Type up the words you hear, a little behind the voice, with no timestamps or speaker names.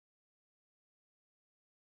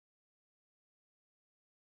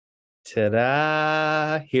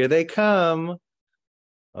Ta-da! Here they come.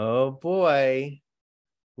 Oh boy.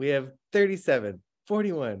 We have 37,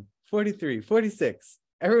 41, 43, 46.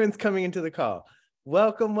 Everyone's coming into the call.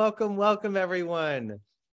 Welcome, welcome, welcome, everyone.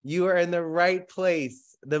 You are in the right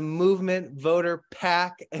place. The Movement Voter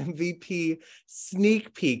PAC MVP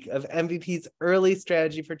sneak peek of MVP's early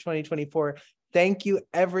strategy for 2024. Thank you,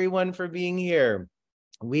 everyone, for being here.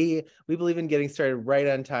 We believe in getting started right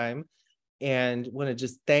on time, and want to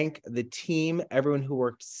just thank the team, everyone who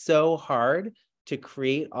worked so hard to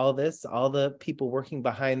create all this, all the people working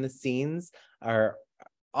behind the scenes, are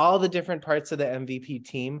all the different parts of the MVP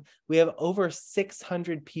team. We have over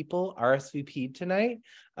 600 people RSVP'd tonight.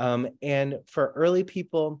 And for early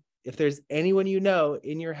people, if there's anyone you know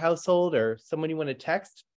in your household or someone you want to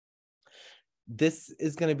text, this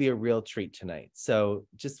is going to be a real treat tonight. So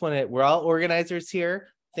just want to, we're all organizers here.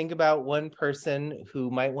 Think about one person who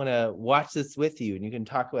might want to watch this with you, and you can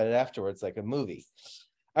talk about it afterwards like a movie.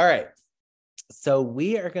 All right. So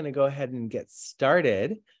we are going to go ahead and get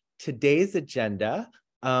started. Today's agenda.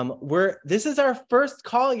 This is our first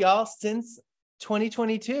call, y'all, since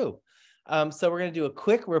 2022. So we're going to do a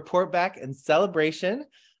quick report back and celebration.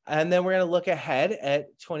 And then we're going to look ahead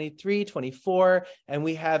at 23, 24. And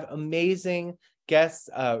we have amazing guests,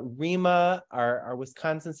 Rima, our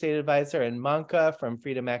Wisconsin State Advisor, and Manka from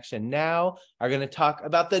Freedom Action Now are going to talk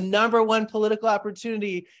about the #1 political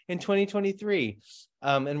opportunity in 2023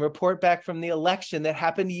 and report back from the election that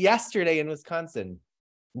happened yesterday in Wisconsin.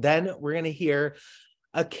 Then we're going to hear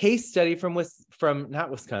a case study from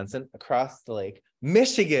not Wisconsin, across the lake,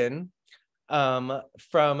 Michigan,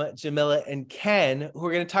 from Jamila and Ken, who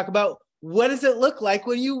are going to talk about what does it look like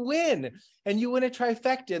when you win and you win a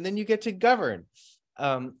trifecta and then you get to govern.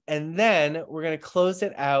 And then we're going to close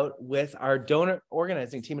it out with our donor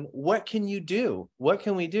organizing team. And what can you do? What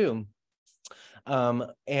can we do? And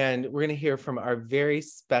we're going to hear from our very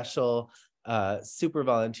special super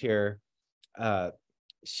volunteer,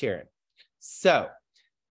 Sharon. So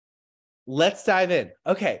let's dive in.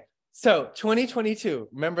 Okay, so 2022,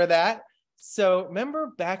 remember that? So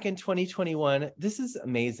remember back in 2021, this is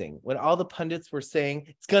amazing, when all the pundits were saying,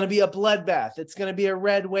 it's going to be a bloodbath, it's going to be a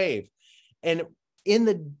red wave. And in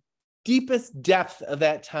the deepest depth of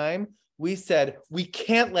that time, we said, we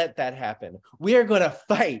can't let that happen. We are going to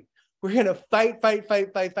fight. We're going to fight.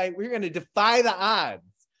 We're going to defy the odds.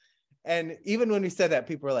 And even when we said that,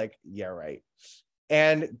 people were like, yeah, right.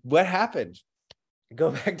 And what happened? Go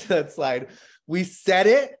back to that slide. We said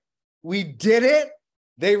it. We did it.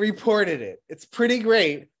 They reported it. It's pretty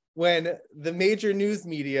great when the major news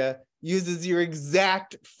media uses your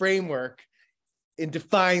exact framework in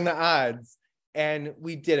defying the odds. And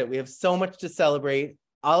we did it. We have so much to celebrate.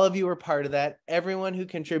 All of you were part of that. Everyone who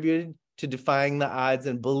contributed to defying the odds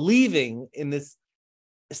and believing in this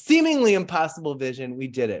seemingly impossible vision, we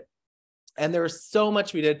did it. And there was so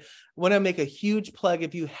much we did. I want to make a huge plug.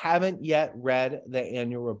 If you haven't yet read the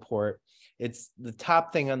annual report, it's the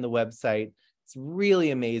top thing on the website. It's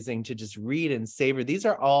really amazing to just read and savor. These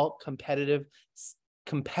are all competitive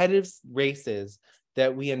races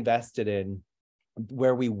that we invested in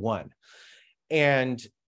where we won. And,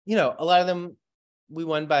 you know, a lot of them we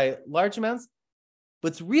won by large amounts.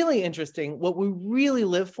 What's really interesting, what we really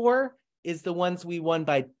live for is the ones we won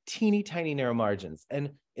by teeny tiny narrow margins.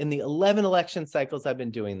 And in the 11 election cycles I've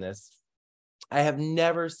been doing this, I have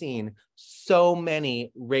never seen so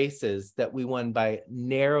many races that we won by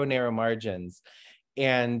narrow margins.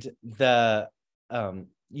 And the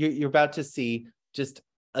you're about to see just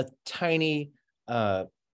a tiny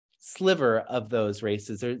sliver of those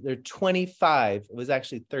races. There are 25, it was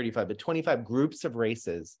actually 35, but 25 groups of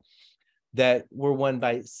races that were won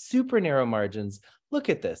by super narrow margins. Look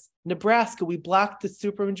at this. Nebraska, we blocked the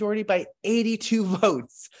supermajority by 82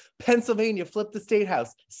 votes. Pennsylvania flipped the state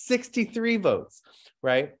house, 63 votes,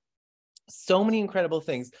 right? So many incredible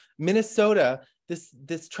things. Minnesota, this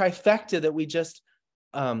trifecta that we just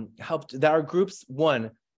helped, that our groups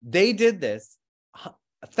won, they did this,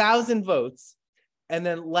 1,000 votes. And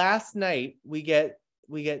then last night, we get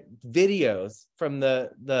videos from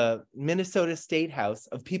the Minnesota State House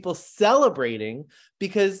of people celebrating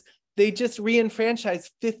because they just re-enfranchised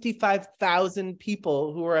 55,000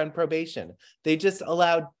 people who were on probation. They just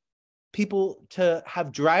allowed people to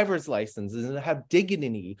have driver's licenses and have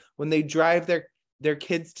dignity when they drive their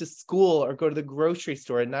kids to school or go to the grocery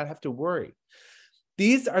store and not have to worry.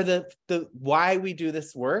 These are the why we do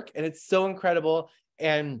this work, and it's so incredible.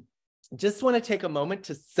 And just want to take a moment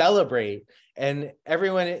to celebrate. And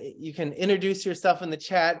everyone, you can introduce yourself in the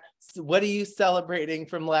chat. What are you celebrating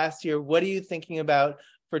from last year? What are you thinking about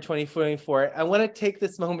for 2024? I want to take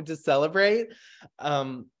this moment to celebrate.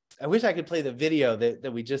 I wish I could play the video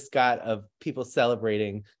that we just got of people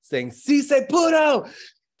celebrating, saying "Si se pudo"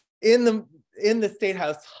 in the State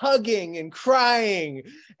House, hugging and crying.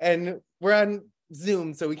 And we're on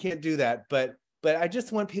Zoom, so we can't do that. But I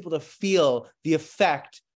just want people to feel the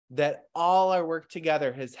effect that all our work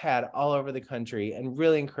together has had all over the country, and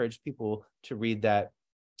really encourage people to read that,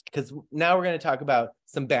 because now we're going to talk about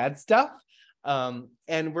some bad stuff.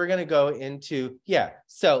 And we're going to go into,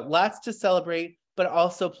 so lots to celebrate, but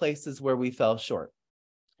also places where we fell short.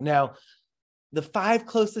 Now, the 5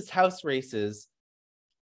 closest House races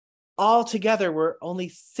all together were only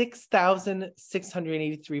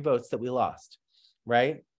 6,683 votes that we lost,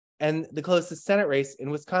 right? And the closest Senate race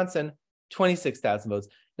in Wisconsin, 26,000 votes.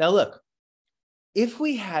 Now, look, if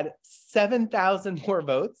we had 7,000 more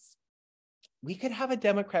votes, we could have a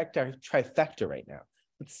Democratic trifecta right now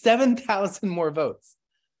with 7,000 more votes.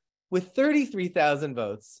 With 33,000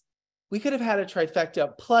 votes, we could have had a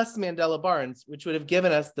trifecta plus Mandela Barnes, which would have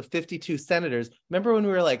given us the 52 senators. Remember when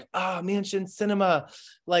we were like, Manchin Cinema,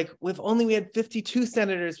 like if only we had 52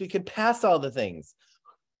 senators, we could pass all the things.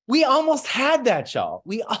 We almost had that, y'all.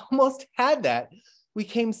 We almost had that. We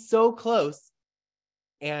came so close,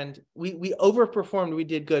 and we overperformed. We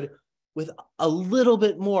did good. With a little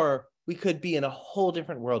bit more, we could be in a whole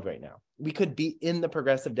different world right now. We could be in the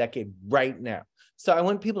progressive decade right now. So I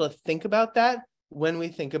want people to think about that when we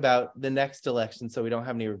think about the next election, so we don't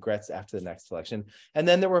have any regrets after the next election. And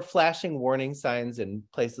then there were flashing warning signs in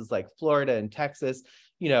places like Florida and Texas,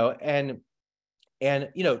 and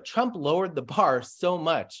Trump lowered the bar so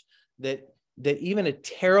much that even a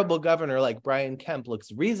terrible governor like Brian Kemp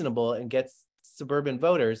looks reasonable and gets suburban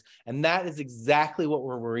voters. And that is exactly what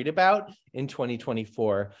we're worried about in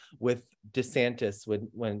 2024 with DeSantis,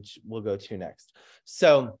 when we'll go to next.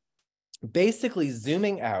 So basically,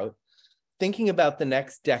 zooming out, thinking about the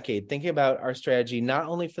next decade, thinking about our strategy, not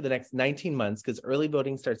only for the next 19 months, because early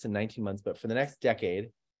voting starts in 19 months, but for the next decade.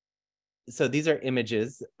 So these are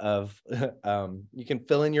images of, you can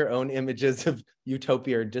fill in your own images of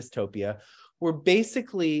utopia or dystopia. We're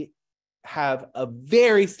basically have a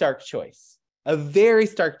very stark choice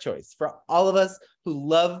for all of us who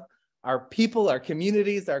love our people, our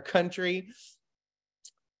communities, our country.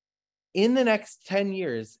 In the next 10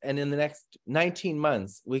 years and in the next 19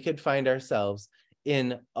 months, we could find ourselves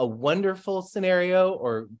in a wonderful scenario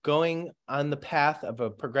or going on the path of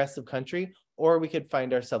a progressive country, or we could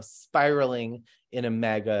find ourselves spiraling in a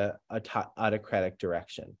mega autocratic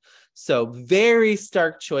direction. So very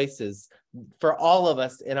stark choices for all of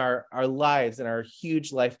us in our lives and our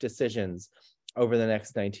huge life decisions over the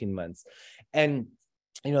next 19 months. And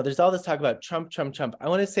there's all this talk about Trump. I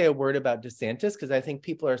want to say a word about DeSantis, because I think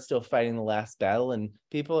people are still fighting the last battle, and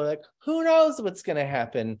people are like, who knows what's going to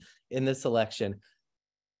happen in this election?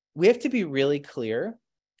 We have to be really clear.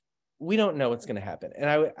 We don't know what's going to happen.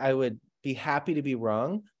 And I would be happy to be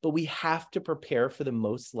wrong, but we have to prepare for the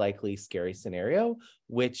most likely scary scenario,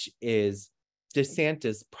 which is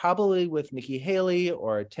DeSantis, probably with Nikki Haley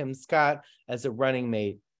or Tim Scott as a running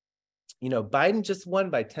mate. Biden just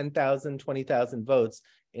won by 10,000, 20,000 votes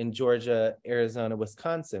in Georgia, Arizona,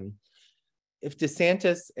 Wisconsin. If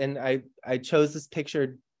DeSantis, and I chose this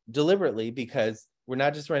picture deliberately because we're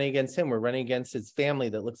not just running against him, we're running against his family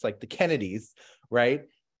that looks like the Kennedys, right?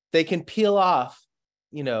 They can peel off,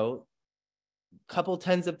 couple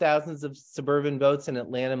tens of thousands of suburban votes in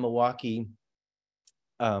Atlanta, Milwaukee,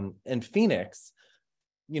 and Phoenix.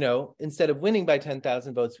 Instead of winning by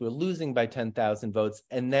 10,000 votes, we're losing by 10,000 votes.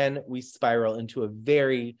 And then we spiral into a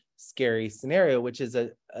very scary scenario, which is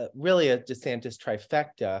really a DeSantis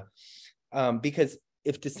trifecta. Because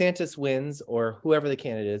if DeSantis wins, or whoever the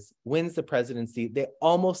candidate is, wins the presidency, they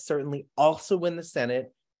almost certainly also win the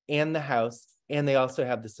Senate and the House, and they also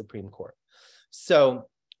have the Supreme Court. So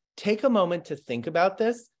take a moment to think about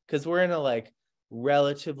this, because we're in a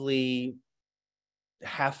relatively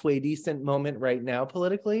halfway decent moment right now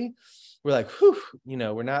politically. We're like, whew,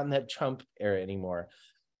 we're not in that Trump era anymore.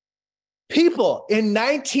 People, in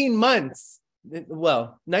 19 months,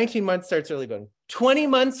 19 months starts early voting. 20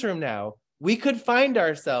 months from now, we could find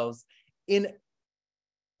ourselves in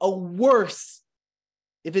a worse,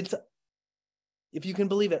 if you can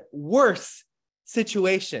believe it, worse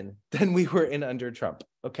situation than we were in under Trump.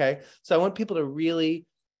 Okay. So I want people to really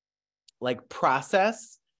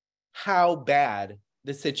process how bad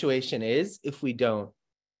the situation is if we don't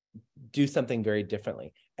do something very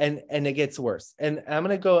differently. And it gets worse. And I'm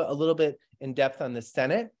going to go a little bit in depth on the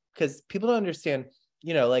Senate, because people don't understand,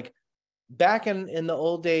 back in the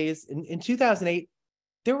old days, in 2008,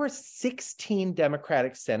 there were 16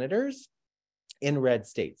 Democratic senators in red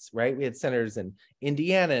states, right? We had senators in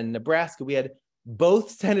Indiana and Nebraska. We had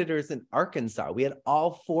both senators in Arkansas. We had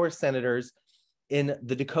all 4 senators in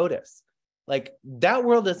the Dakotas. Like, that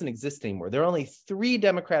world doesn't exist anymore. There are only 3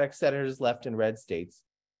 Democratic senators left in red states,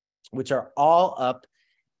 which are all up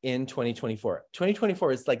in 2024.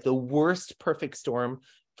 2024 is like the worst perfect storm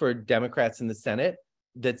for Democrats in the Senate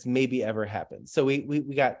that's maybe ever happened. So we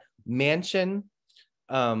got Manchin,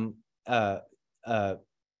 Manchin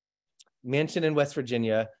in West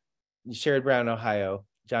Virginia, Sherrod Brown, Ohio,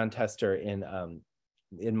 John Tester in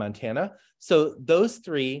Montana. So those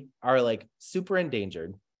 3 are like super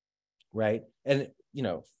endangered, right? And, you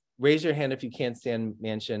know, raise your hand if you can't stand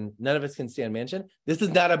Manchin. None of us can stand Manchin. This is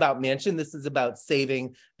not about Manchin. This is about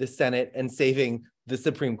saving the Senate and saving the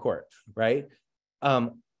Supreme Court, right?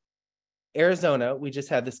 Arizona, we just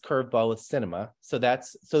had this curveball with Sinema. So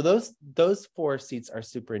those 4 seats are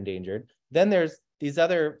super endangered. Then there's these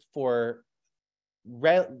other 4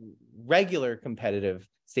 regular competitive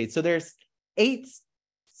states. So there's 8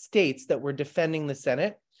 states that were defending the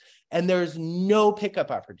Senate, and there's no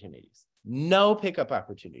pickup opportunities. No pickup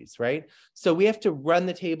opportunities, right? So we have to run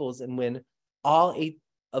the tables and win all 8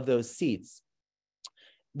 of those seats.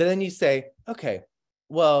 But then you say, okay,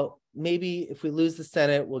 well, maybe if we lose the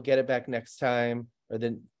Senate, we'll get it back next time, or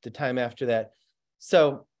the time after that.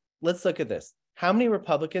 So let's look at this. How many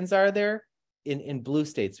Republicans are there in blue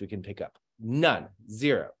states we can pick up? None,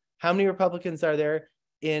 0. How many Republicans are there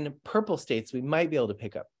in purple states we might be able to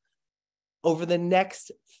pick up? Over the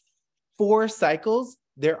next 4 cycles,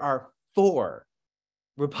 there are 4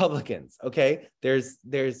 Republicans, okay? There's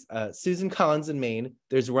Susan Collins in Maine.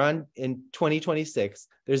 There's Ron in 2026.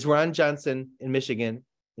 There's Ron Johnson in Michigan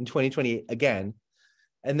in 2028 again.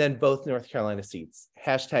 And then both North Carolina seats.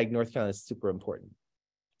 Hashtag North Carolina is super important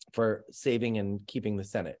for saving and keeping the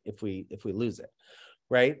Senate if we lose it,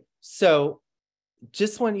 right? So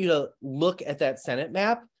just want you to look at that Senate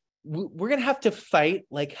map. We're going to have to fight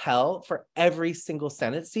like hell for every single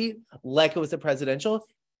Senate seat, like it was a presidential,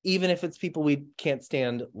 even if it's people we can't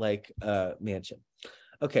stand, like Manchin.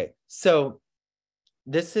 Okay, so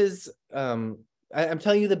this is, I'm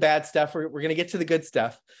telling you the bad stuff. We're going to get to the good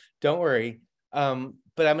stuff. Don't worry.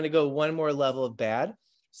 But I'm going to go one more level of bad.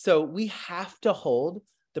 So we have to hold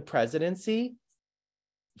the presidency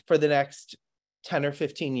for the next 10 or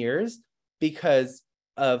 15 years because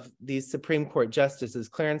of these Supreme Court justices.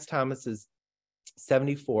 Clarence Thomas is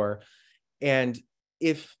 74. And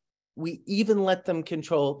if we even let them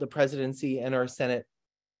control the presidency and our Senate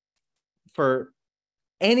for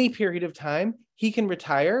any period of time, he can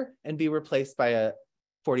retire and be replaced by a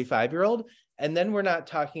 45-year-old. And then we're not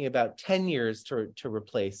talking about 10 years to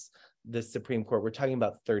replace the Supreme Court. We're talking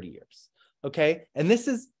about 30 years. Okay. And this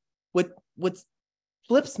is what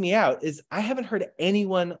flips me out is I haven't heard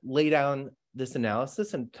anyone lay down this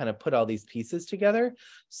analysis and kind of put all these pieces together.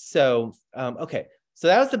 So, okay. So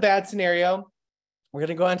that was the bad scenario. We're going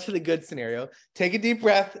to go on to the good scenario. Take a deep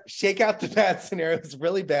breath, shake out the bad scenario. It's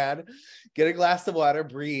really bad. Get a glass of water,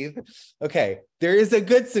 breathe. Okay, there is a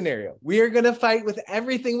good scenario. We are going to fight with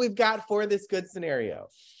everything we've got for this good scenario,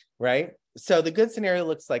 right? So the good scenario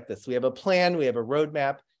looks like this. We have a plan, we have a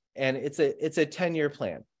roadmap, and it's a 10-year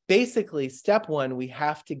plan. Basically, step 1, we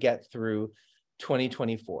have to get through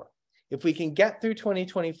 2024. If we can get through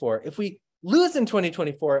 2024, if we lose in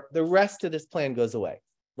 2024, the rest of this plan goes away.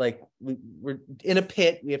 Like we're in a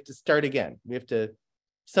pit, we have to start again. We have to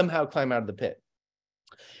somehow climb out of the pit.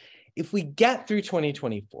 If we get through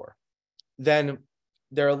 2024, then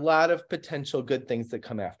there are a lot of potential good things that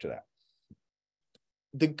come after that.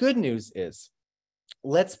 The good news is,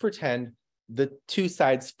 let's pretend the 2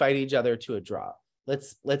 sides fight each other to a draw.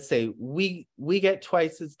 Let's say we get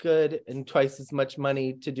twice as good and twice as much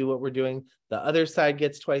money to do what we're doing. The other side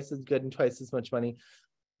gets twice as good and twice as much money.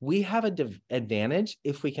 We have an advantage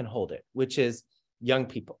if we can hold it, which is young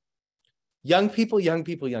people. Young people, young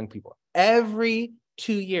people, young people. Every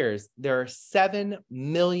 2 years, there are 7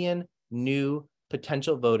 million new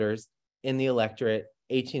potential voters in the electorate,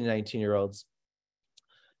 18 and 19-year-olds.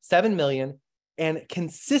 7 million. And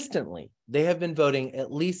consistently, they have been voting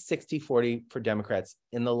at least 60-40 for Democrats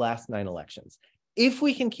in the last 9 elections. If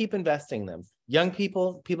we can keep investing in them, young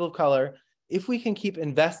people, people of color, if we can keep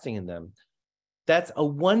investing in them, that's a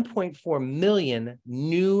 1.4 million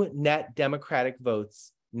new net Democratic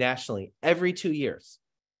votes nationally every 2 years,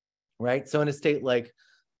 right? So in a state like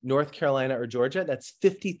North Carolina or Georgia, that's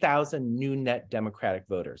 50,000 new net Democratic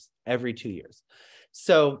voters every 2 years.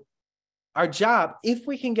 So our job, if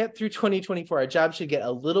we can get through 2024, our job should get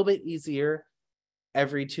a little bit easier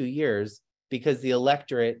every 2 years because the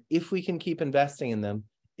electorate, if we can keep investing in them,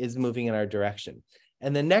 is moving in our direction.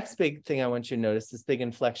 And the next big thing I want you to notice, this big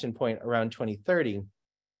inflection point around 2030,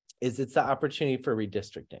 is it's the opportunity for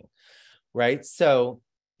redistricting, right? So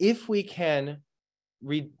if we can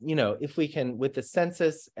if we can, with the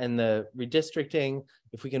census and the redistricting,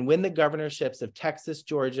 if we can win the governorships of Texas,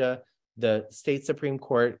 Georgia, the state Supreme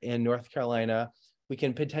Court in North Carolina, we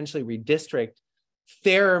can potentially redistrict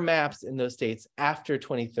fairer maps in those states after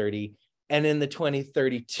 2030. And in the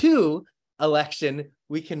 2032 election,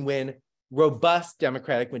 we can win robust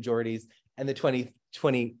Democratic majorities, and the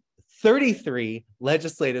 2033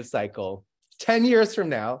 legislative cycle, 10 years from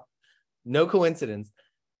now, no coincidence,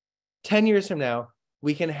 10 years from now,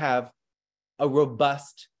 we can have a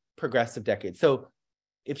robust progressive decade. So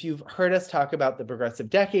if you've heard us talk about the progressive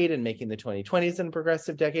decade and making the 2020s a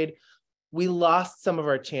progressive decade, we lost some of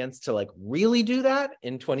our chance to like really do that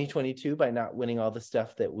in 2022 by not winning all the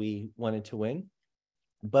stuff that we wanted to win.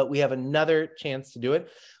 But we have another chance to do it.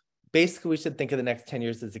 Basically, we should think of the next 10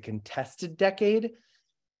 years as a contested decade,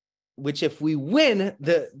 which if we win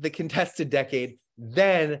the contested decade,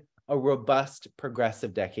 then a robust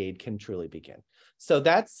progressive decade can truly begin. So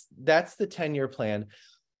that's the 10-year plan.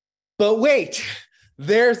 But wait,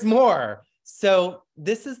 there's more. So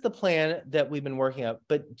this is the plan that we've been working on,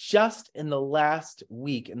 but just in the last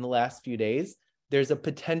week, in the last few days, there's a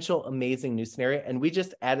potential amazing new scenario. And we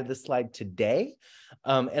just added the slide today,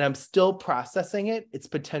 and I'm still processing it. It's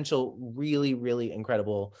potential really, really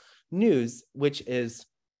incredible news, which is,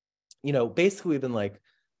 basically we've been like,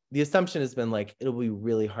 the assumption has been like, it'll be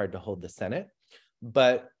really hard to hold the Senate.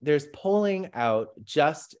 But there's polling out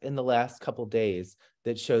just in the last couple of days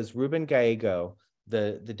that shows Ruben Gallego,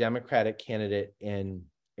 the Democratic candidate in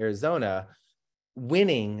Arizona,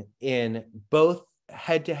 winning in both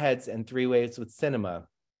head-to-heads and three-ways with Sinema,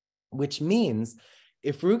 which means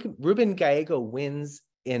if Ruben Gallego wins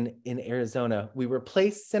in Arizona, we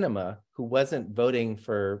replace Sinema, who wasn't voting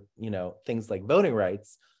for things like voting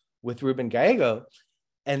rights, with Ruben Gallego.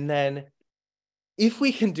 And then if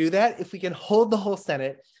we can do that, if we can hold the whole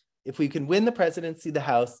Senate, if we can win the presidency, the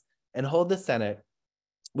House, and hold the Senate,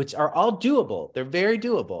 which are all doable, they're very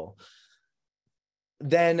doable,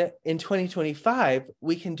 then in 2025,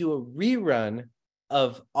 we can do a rerun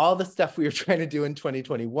of all the stuff we were trying to do in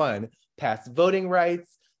 2021, pass voting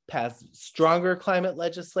rights, pass stronger climate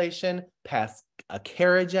legislation, pass a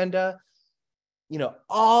care agenda,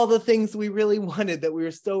 all the things we really wanted that we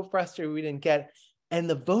were so frustrated we didn't get. And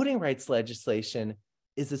the voting rights legislation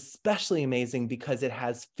is especially amazing because it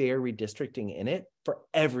has fair redistricting in it for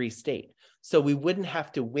every state. So we wouldn't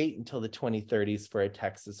have to wait until the 2030s for a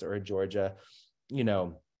Texas or a Georgia,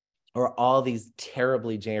 or all these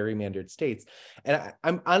terribly gerrymandered states. And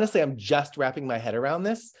I'm just wrapping my head around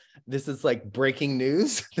this. This is like breaking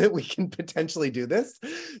news that we can potentially do this.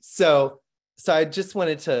 So I just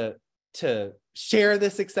wanted to share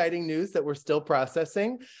this exciting news that we're still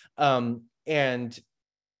processing. And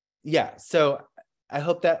yeah, so I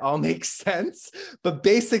hope that all makes sense. But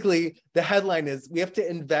basically, the headline is we have to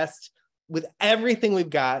invest with everything we've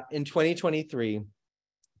got in 2023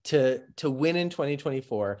 to win in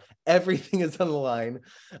 2024. Everything is on the line.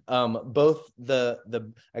 Both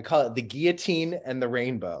I call it the guillotine and the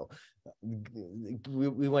rainbow.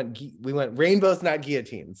 We want rainbows, not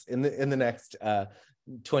guillotines, in the next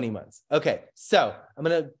 20 months. Okay, so I'm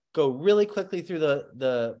going to go really quickly through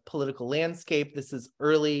the political landscape. This is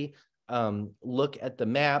early look at the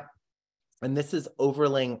map. And this is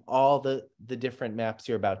overlaying all the different maps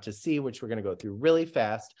you're about to see, which we're going to go through really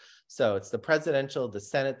fast. So it's the presidential, the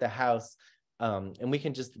Senate, the House, and we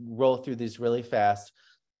can just roll through these really fast.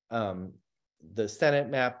 The Senate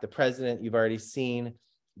map, the president, you've already seen.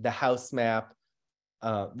 The House map,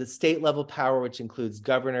 the state level power, which includes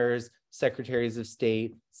governors, secretaries of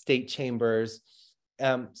state, state chambers.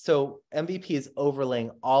 So MVP is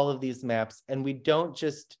overlaying all of these maps, and we don't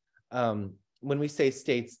just, when we say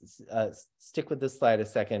states, stick with this slide a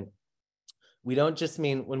second. We don't just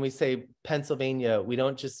mean, when we say Pennsylvania, we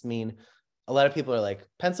don't just mean, a lot of people are like,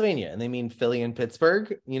 Pennsylvania, and they mean Philly and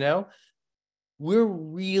Pittsburgh, We're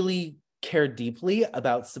really care deeply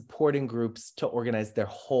about supporting groups to organize their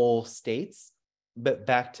whole states. But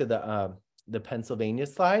back to the Pennsylvania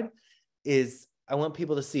slide, is I want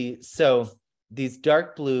people to see, so these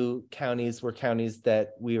dark blue counties were counties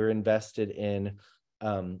that we were invested in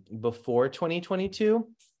before 2022.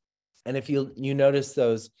 And if you notice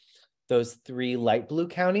those three light blue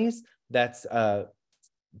counties, that's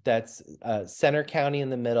Center County in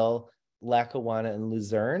the middle, Lackawanna and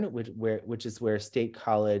Luzerne, which is where State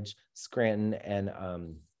College, Scranton, and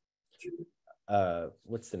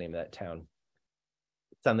what's the name of that town?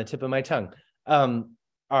 It's on the tip of my tongue.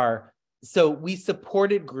 are. So we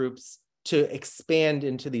supported groups to expand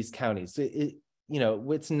into these counties. So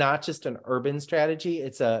it's not just an urban strategy,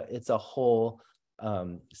 it's a whole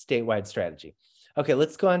statewide strategy. Okay,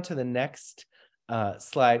 let's go on to the next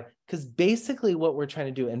slide, because basically what we're trying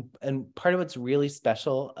to do, and part of what's really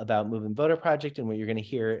special about Move and Voter Project and what you're going to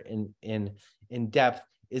hear in depth,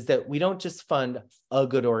 is that we don't just fund a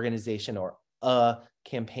good organization or a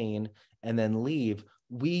campaign and then leave.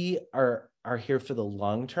 We are here for the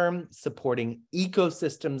long term, supporting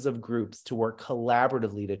ecosystems of groups to work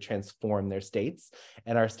collaboratively to transform their states.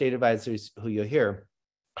 And our state advisors, who you'll hear,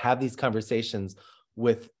 have these conversations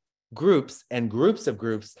with groups and groups of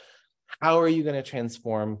groups. How are you going to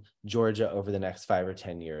transform Georgia over the next 5 or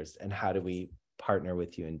 10 years? And how do we partner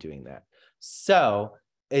with you in doing that? So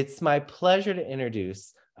it's my pleasure to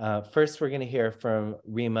introduce, first we're going to hear from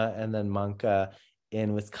Rima and then Manka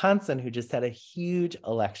in Wisconsin, who just had a huge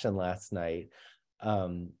election last night.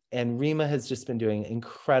 And Rima has just been doing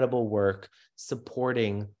incredible work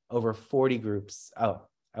supporting over 40 groups. Oh,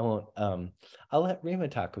 I won't, I'll let Rima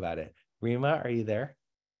talk about it. Rima, are you there?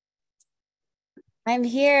 I'm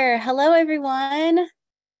here. Hello, everyone.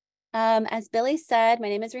 As Billy said, my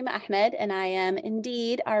name is Rima Ahmed, and I am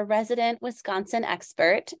indeed our resident Wisconsin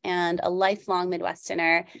expert and a lifelong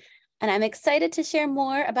Midwesterner. And I'm excited to share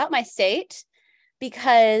more about my state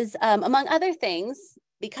because, among other things,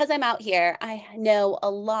 because I'm out here, I know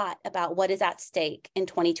a lot about what is at stake in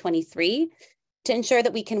 2023 to ensure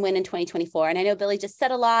that we can win in 2024. And I know Billy just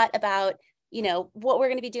said a lot about, what we're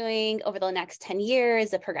going to be doing over the next 10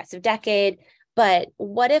 years, a progressive decade. But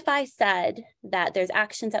what if I said that there's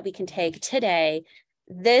actions that we can take today,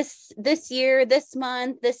 this year, this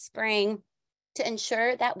month, this spring, to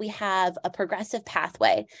ensure that we have a progressive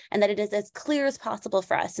pathway and that it is as clear as possible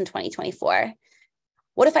for us in 2024?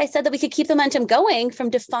 What if I said that we could keep the momentum going from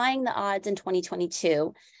defying the odds in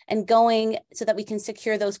 2022 and going so that we can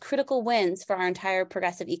secure those critical wins for our entire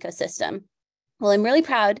progressive ecosystem? Well, I'm really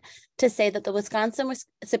proud to say that the Wisconsin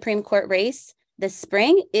Supreme Court race this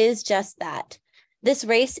spring is just that. This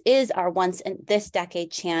race is our once in this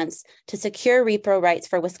decade chance to secure repro rights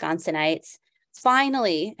for Wisconsinites,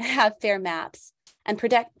 finally have fair maps, and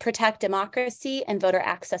protect democracy and voter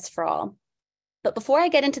access for all. But before I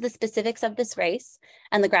get into the specifics of this race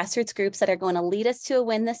and the grassroots groups that are going to lead us to a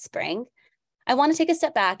win this spring, I want to take a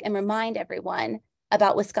step back and remind everyone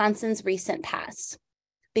about Wisconsin's recent past,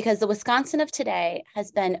 because the Wisconsin of today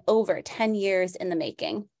has been over 10 years in the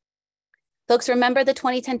making. Folks remember the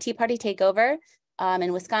 2010 Tea Party takeover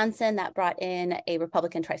in Wisconsin that brought in a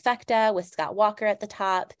Republican trifecta with Scott Walker at the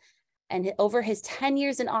top. And over his 10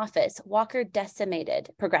 years in office, Walker decimated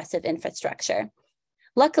progressive infrastructure.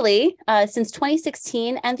 Luckily, since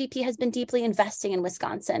 2016, MVP has been deeply investing in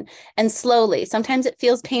Wisconsin, and slowly, sometimes it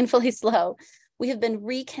feels painfully slow, we have been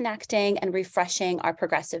reconnecting and refreshing our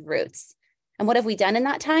progressive roots. And what have we done in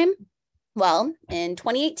that time? Well, in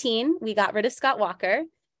 2018, we got rid of Scott Walker.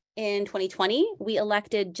 In 2020, we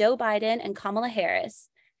elected Joe Biden and Kamala Harris.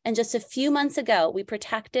 And just a few months ago, we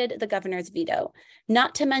protected the governor's veto,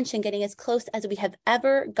 not to mention getting as close as we have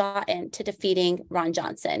ever gotten to defeating Ron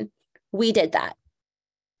Johnson. We did that.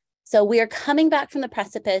 So we are coming back from the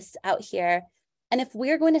precipice out here. And if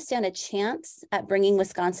we're going to stand a chance at bringing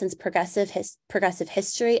Wisconsin's progressive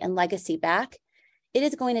history and legacy back, it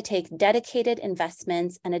is going to take dedicated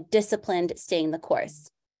investments and a disciplined staying the course.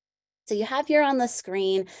 So you have here on the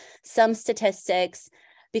screen some statistics,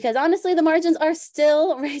 because honestly, the margins are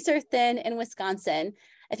still razor thin in Wisconsin.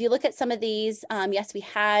 If you look at some of these, yes, we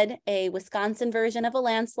had a Wisconsin version of a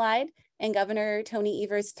landslide in Governor Tony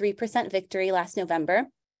Evers' 3% victory last November.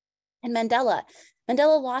 And Mandela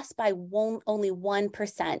lost by only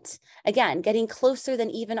 1%. Again, getting closer than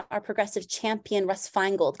even our progressive champion Russ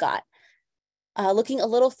Feingold got. Looking a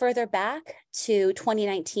little further back to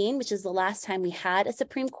 2019, which is the last time we had a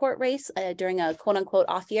Supreme Court race during a quote unquote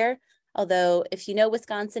off year. Although if you know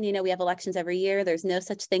Wisconsin, you know we have elections every year. There's no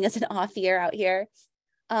such thing as an off year out here.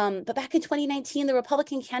 But back in 2019, the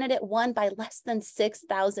Republican candidate won by less than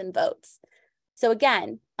 6,000 votes. So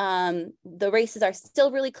again, the races are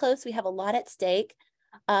still really close. We have a lot at stake.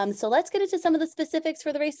 So let's get into some of the specifics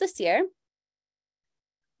for the race this year.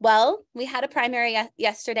 Well, we had a primary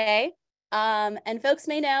yesterday. And folks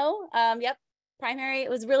may know, primary, it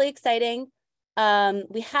was really exciting.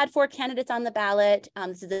 We had 4 candidates on the ballot.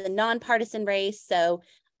 This is a nonpartisan race. So,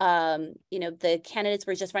 the candidates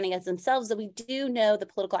were just running as themselves. So we do know the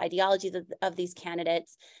political ideologies of these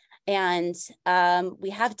candidates. And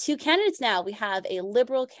we have 2 candidates now. We have a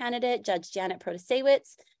liberal candidate, Judge Janet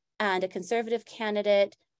Protasewicz, and a conservative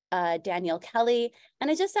candidate, Danielle Kelly. And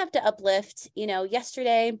I just have to uplift,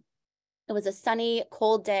 yesterday, it was a sunny,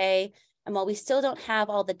 cold day. And while we still don't have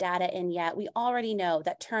all the data in yet, we already know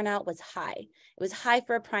that turnout was high. It was high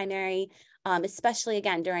for a primary, especially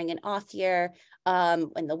again during an off year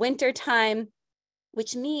in the winter time,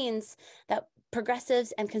 which means that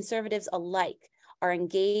progressives and conservatives alike are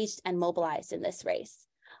engaged and mobilized in this race.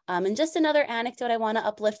 And just another anecdote I want to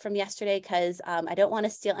uplift from yesterday, because I don't want to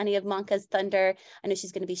steal any of Manka's thunder. I know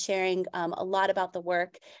she's going to be sharing a lot about the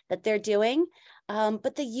work that they're doing,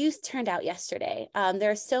 but the youth turned out yesterday.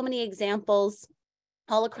 There are so many examples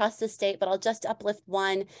all across the state, but I'll just uplift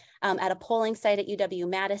one. At a polling site at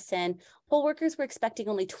UW-Madison, poll workers were expecting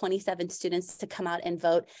only 27 students to come out and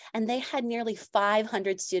vote, and they had nearly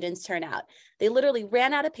 500 students turn out. They literally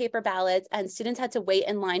ran out of paper ballots, and students had to wait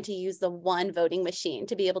in line to use the one voting machine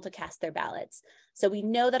to be able to cast their ballots. So we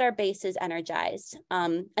know that our base is energized,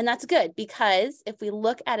 and that's good, because if we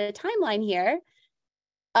look at a timeline here,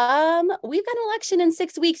 we've got an election in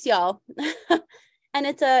 6 weeks, y'all. And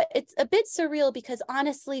it's a bit surreal, because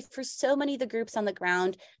honestly, for so many of the groups on the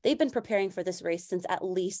ground, they've been preparing for this race since at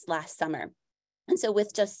least last summer. And so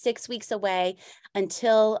with just 6 weeks away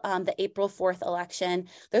until the April 4th election,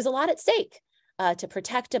 there's a lot at stake to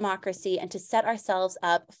protect democracy and to set ourselves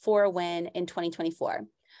up for a win in 2024.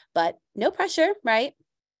 But no pressure, right?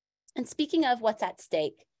 And speaking of what's at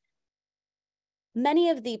stake, many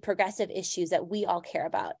of the progressive issues that we all care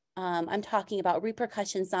about, I'm talking about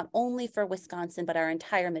repercussions not only for Wisconsin, but our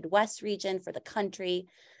entire Midwest region, for the country.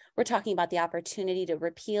 We're talking about the opportunity to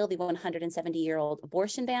repeal the 170-year-old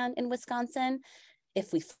abortion ban in Wisconsin.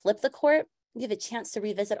 If we flip the court, we have a chance to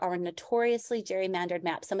revisit our notoriously gerrymandered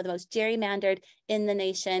maps, some of the most gerrymandered in the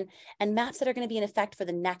nation, and maps that are going to be in effect for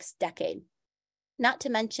the next decade. Not to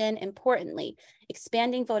mention, importantly,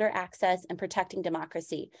 expanding voter access and protecting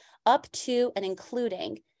democracy, up to and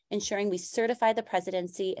including ensuring we certify the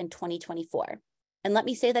presidency in 2024. And let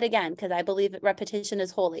me say that again, because I believe repetition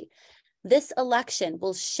is holy. This election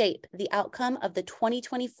will shape the outcome of the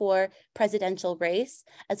 2024 presidential race,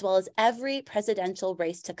 as well as every presidential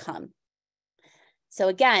race to come. So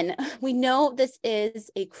again, we know this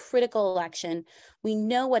is a critical election. We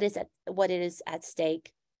know what is at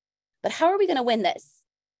stake. But how are we going to win this?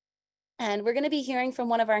 And we're going to be hearing from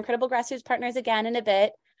one of our incredible grassroots partners again in a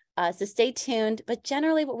bit, so stay tuned. But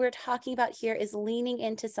generally what we're talking about here is leaning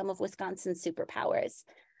into some of Wisconsin's superpowers.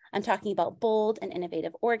 I'm talking about bold and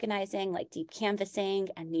innovative organizing like deep canvassing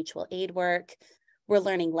and mutual aid work. We're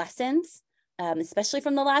learning lessons, especially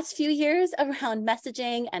from the last few years, around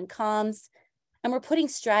messaging and comms. And we're putting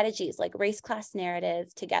strategies like race class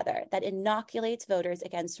narrative together that inoculates voters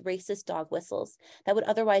against racist dog whistles that would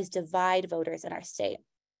otherwise divide voters in our state.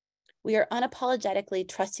 We are unapologetically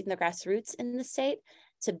trusting the grassroots in the state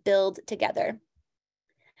to build together.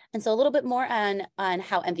 And so a little bit more on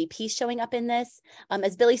how MVP is showing up in this.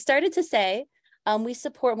 As Billy started to say, we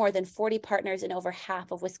support more than 40 partners in over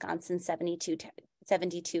half of Wisconsin's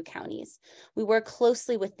 72 counties. We work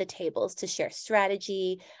closely with the tables to share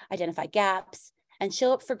strategy, identify gaps, and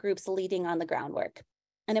show up for groups leading on the groundwork.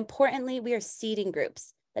 And importantly, we are seeding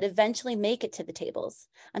groups that eventually make it to the tables.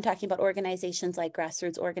 I'm talking about organizations like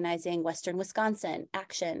Grassroots Organizing, Western Wisconsin,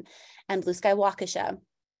 Action, and Blue Sky Waukesha.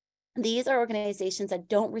 These are organizations that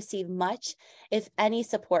don't receive much, if any,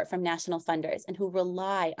 support from national funders and who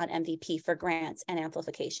rely on MVP for grants and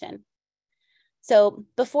amplification. So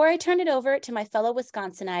before I turn it over to my fellow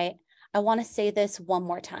Wisconsinite, I want to say this one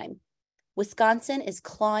more time. Wisconsin is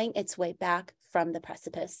clawing its way back from the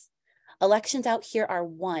precipice. Elections out here are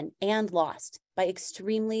won and lost by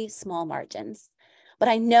extremely small margins. But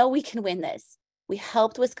I know we can win this. We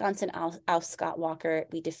helped Wisconsin oust Scott Walker,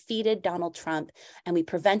 we defeated Donald Trump, and we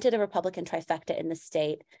prevented a Republican trifecta in the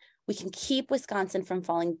state. We can keep Wisconsin from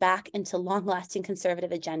falling back into long-lasting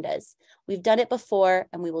conservative agendas. We've done it before,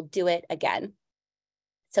 and we will do it again.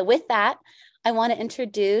 So with that, I want to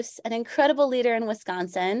introduce an incredible leader in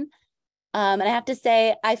Wisconsin. And I have to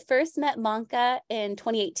say, I first met Manka in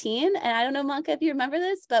 2018. And I don't know, Manka, if you remember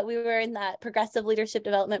this, but we were in that Progressive Leadership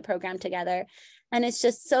Development Program together. And it's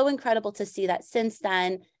just so incredible to see that since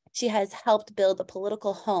then, she has helped build a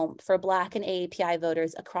political home for Black and AAPI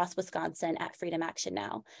voters across Wisconsin at Freedom Action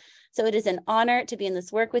Now. So it is an honor to be in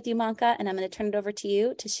this work with you, Manka, and I'm going to turn it over to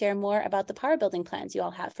you to share more about the power building plans you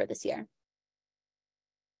all have for this year.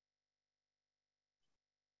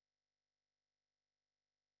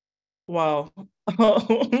 Wow.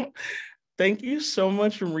 Thank you so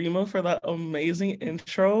much, Rima, for that amazing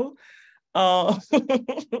intro. I'm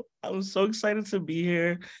so excited to be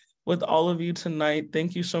here with all of you tonight.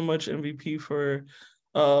 Thank you so much, MVP, for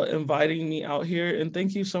inviting me out here. And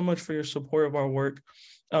thank you so much for your support of our work.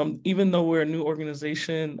 Even though we're a new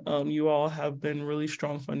organization, you all have been really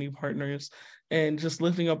strong funding partners and just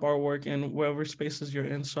lifting up our work in whatever spaces you're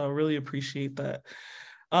in. So I really appreciate that.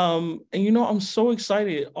 And I'm so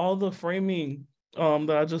excited. All the framing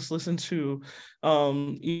that I just listened to,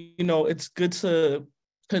 it's good to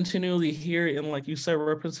continually hear it. And like you said,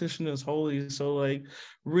 repetition is holy. So like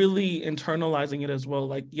really internalizing it as well.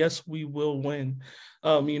 Like, yes, we will win.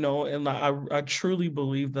 And I truly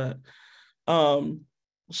believe that.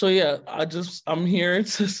 So yeah, I'm here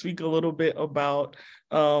to speak a little bit about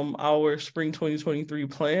our spring 2023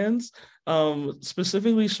 plans,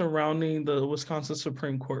 specifically surrounding the Wisconsin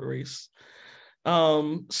Supreme Court race.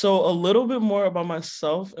 So a little bit more about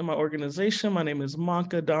myself and my organization. My name is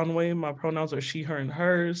Monka Donway. My pronouns are she, her, and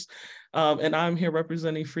hers. And I'm here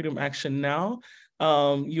representing Freedom Action Now.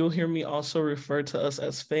 You'll hear me also refer to us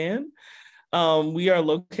as FAN. We are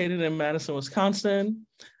located in Madison, Wisconsin.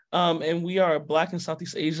 And we are a Black and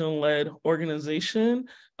Southeast Asian-led organization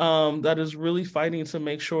that is really fighting to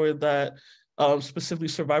make sure that specifically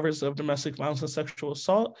survivors of domestic violence and sexual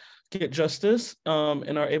assault get justice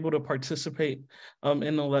and are able to participate in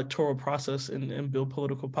the electoral process and build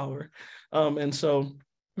political power. And so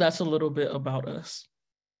that's a little bit about us.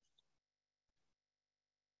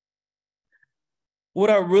 What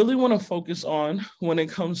I really want to focus on when it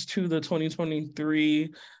comes to the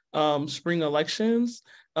 2023 spring elections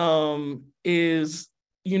is,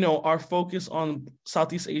 our focus on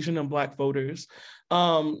Southeast Asian and Black voters.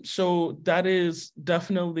 So that is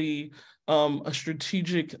definitely a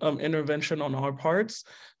strategic intervention on our parts.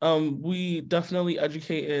 We definitely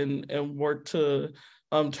educate and work to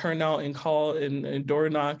turn out and call and door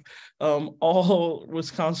knock all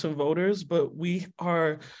Wisconsin voters, but we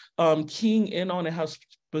are keying in on and have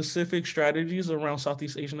specific strategies around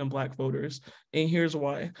Southeast Asian and Black voters. And here's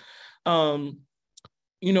why.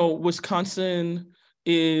 Wisconsin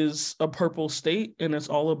is a purple state, and it's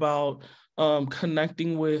all about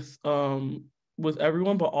connecting with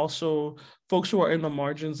everyone, but also folks who are in the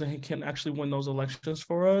margins and can actually win those elections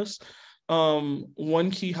for us. One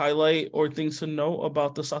key highlight or things to know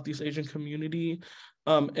about the Southeast Asian community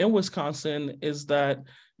in Wisconsin is that,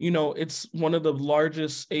 it's one of the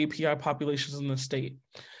largest API populations in the state,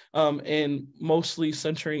 and mostly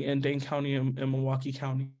centering in Dane County and Milwaukee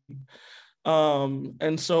County.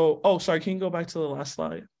 And so, sorry, can you go back to the last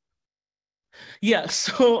slide? Yeah,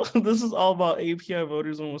 so this is all about API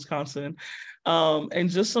voters in Wisconsin. And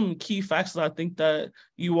just some key facts that I think that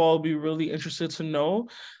you all be really interested to know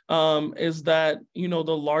is that,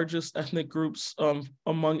 the largest ethnic groups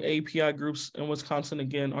among API groups in Wisconsin,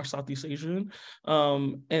 again, are Southeast Asian.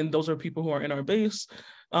 And those are people who are in our base.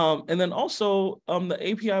 And then also the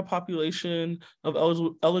API population of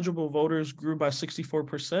eligible voters grew by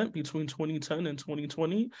 64% between 2010 and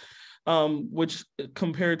 2020. Which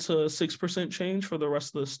compared to 6% change for the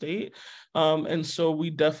rest of the state. And so we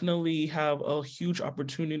definitely have a huge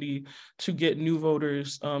opportunity to get new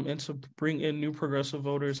voters and to bring in new progressive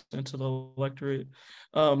voters into the electorate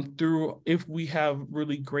through, if we have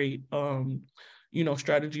really great,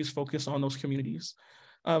 strategies focused on those communities.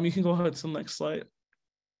 You can go ahead to the next slide.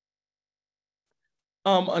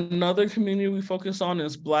 Another community we focus on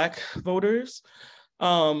is Black voters.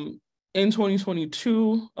 In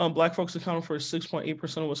 2022, Black folks accounted for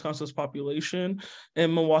 6.8% of Wisconsin's population,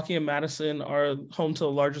 and Milwaukee and Madison are home to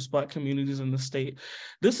the largest Black communities in the state.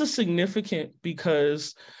 This is significant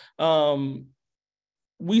because we're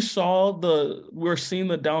seeing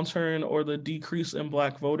the downturn or the decrease in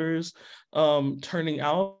Black voters turning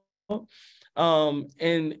out.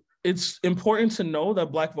 And it's important to know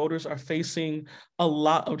that Black voters are facing a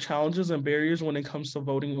lot of challenges and barriers when it comes to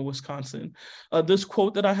voting in Wisconsin. This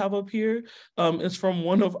quote that I have up here is from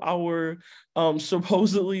one of our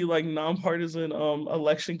supposedly nonpartisan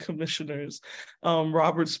election commissioners,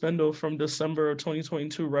 Robert Spindle, from December of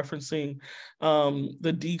 2022, referencing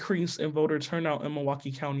the decrease in voter turnout in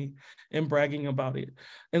Milwaukee County and bragging about it.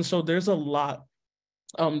 And so there's a lot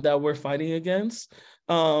that we're fighting against.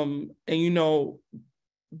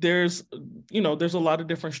 There's a lot of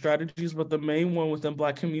different strategies, but the main one within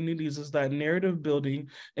Black communities is that narrative building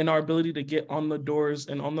and our ability to get on the doors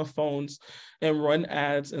and on the phones and run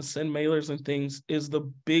ads and send mailers and things is the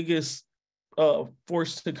biggest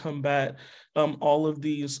force to combat all of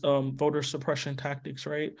these voter suppression tactics,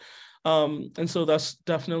 right? And so that's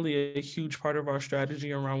definitely a huge part of our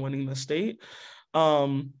strategy around winning the state.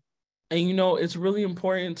 And it's really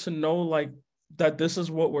important to know that this is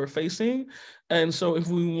what we're facing. And so if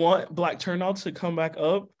we want Black turnout to come back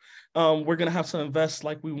up, we're going to have to invest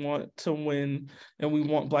like we want to win, and we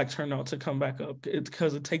want Black turnout to come back up. It's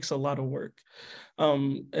because it takes a lot of work.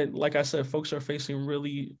 And like I said, folks are facing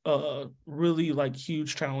really like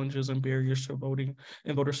huge challenges and barriers to voting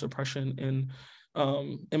and voter suppression in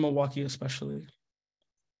Milwaukee especially.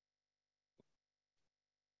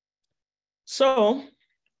 So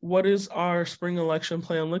what is our spring election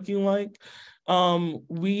plan looking like?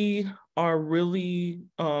 We are really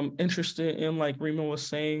interested in, like Rima was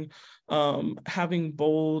saying, having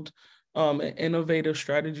bold and innovative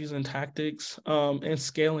strategies and tactics and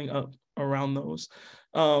scaling up around those.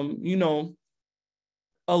 You know,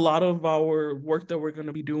 a lot of our work that we're going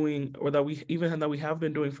to be doing, or that we have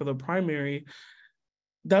been doing for the primary,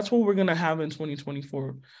 that's what we're going to have in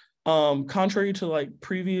 2024. Contrary to like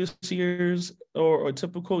previous years or a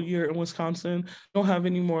typical year in Wisconsin, we don't have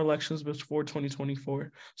any more elections before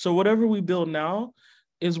 2024. So whatever we build now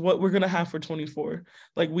is what we're going to have for 24.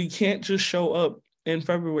 Like, we can't just show up in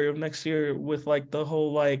February of next year with like the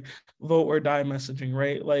whole like vote or die messaging,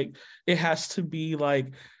 right? Like, it has to be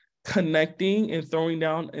like connecting and throwing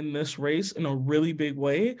down in this race in a really big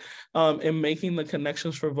way, and making the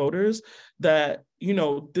connections for voters that, you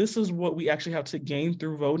know, this is what we actually have to gain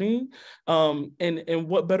through voting. And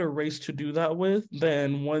what better race to do that with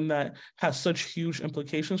than one that has such huge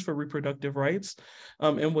implications for reproductive rights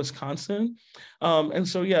in Wisconsin. And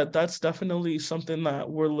so, yeah, that's definitely something that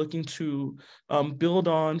we're looking to build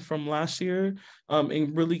on from last year,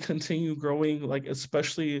 and really continue growing, like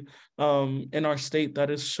especially in our state that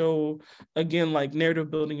is so, again, like narrative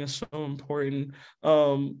building is so important.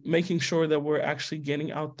 Making sure that we're actually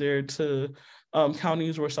getting out there to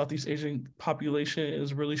counties where Southeast Asian population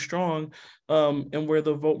is really strong, and where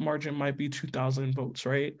the vote margin might be 2,000 votes,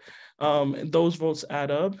 right? And those votes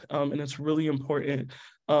add up, and it's really important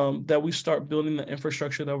that we start building the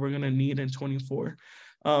infrastructure that we're going to need in 24.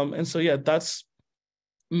 And so, yeah, that's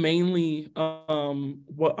mainly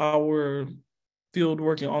what our field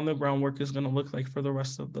work and on the ground work is going to look like for the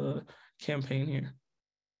rest of the campaign here.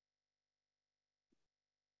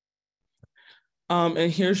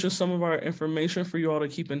 And here's just some of our information for you all to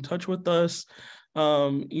keep in touch with us.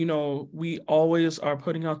 You know, we always are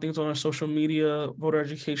putting out things on our social media, voter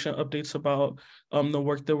education updates about the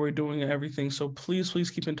work that we're doing and everything. So please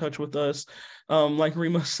keep in touch with us. Like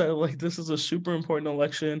Rima said, like, this is a super important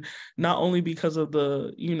election, not only because of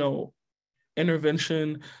the, you know,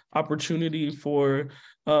 intervention opportunity for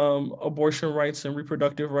abortion rights and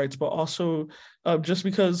reproductive rights, but also just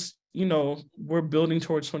because, you know, we're building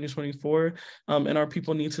towards 2024, and our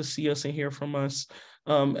people need to see us and hear from us,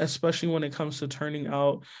 especially when it comes to turning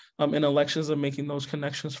out in elections and making those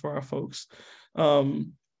connections for our folks.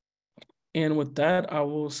 And with that, I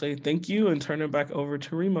will say thank you and turn it back over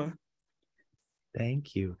to Rima.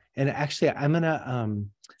 Thank you. And actually, I'm gonna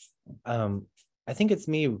I think it's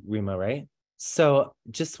me, Rima, right? So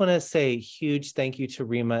just want to say huge thank you to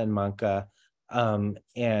Rima and Manka,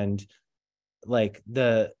 and like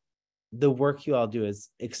the work you all do is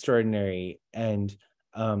extraordinary, and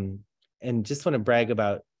just want to brag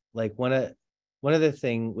about like one other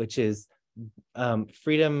thing, which is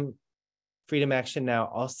Freedom Action Now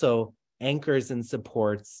also anchors and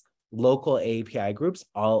supports local AAPI groups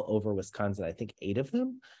all over Wisconsin. I think 8 of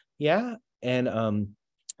them, yeah, and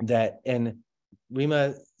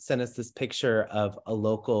Rima sent us this picture of a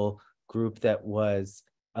local group that was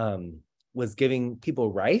giving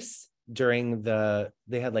people rice during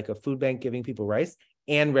they had like a food bank giving people rice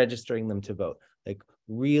and registering them to vote. Like,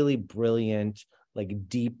 really brilliant, like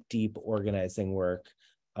deep organizing work,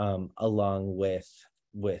 along with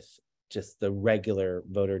just the regular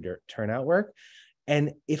voter turnout work.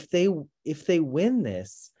 And if they win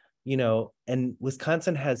this, you know, and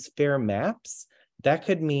Wisconsin has fair maps, that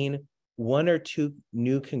could mean 1 or 2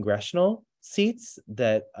 new congressional seats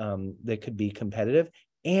that could be competitive,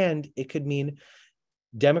 and it could mean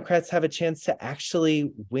Democrats have a chance to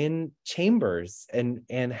actually win chambers and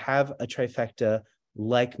have a trifecta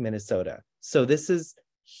like Minnesota. So this is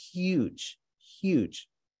huge.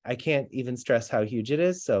 I can't even stress how huge it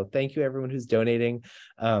is. So thank you everyone who's donating.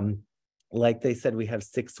 Like they said, we have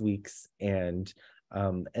 6 weeks, and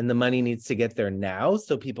the money needs to get there now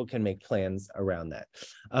so people can make plans around that.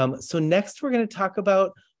 So next we're going to talk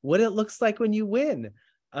about what it looks like when you win.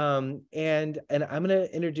 And I'm going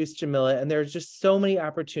to introduce Jamila, and there's just so many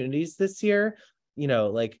opportunities this year, you know,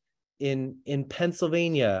 like in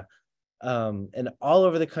Pennsylvania, and all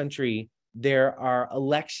over the country, there are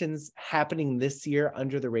elections happening this year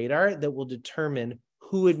under the radar that will determine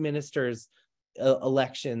who administers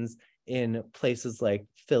elections in places like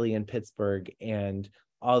Philly and Pittsburgh and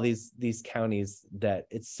all these counties that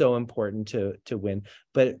it's so important to win.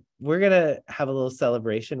 But we're gonna have a little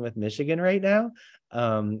celebration with Michigan right now,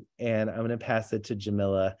 and I'm gonna pass it to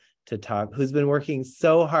Jamila to talk, who's been working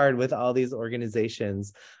so hard with all these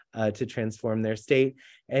organizations to transform their state,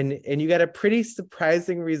 and you got a pretty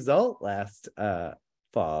surprising result last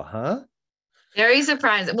fall, huh? Very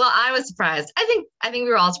surprised. Well, I was surprised. I think we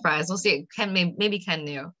were all surprised. We'll see. Ken, maybe Ken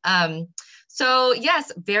knew. So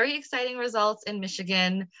yes, very exciting results in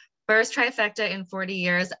Michigan. First trifecta in 40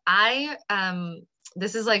 years.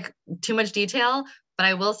 This is like too much detail, but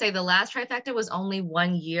I will say the last trifecta was only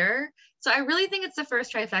 1 year. So I really think it's the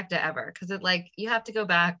first trifecta ever, because it, like, you have to go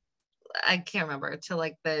back, I can't remember, to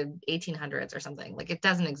like the 1800s or something. Like, it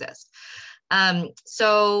doesn't exist.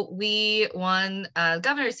 So we won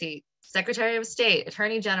governor's seat, Secretary of State,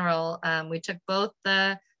 Attorney General. We took both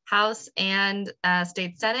the House and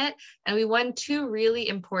State Senate, and we won 2 really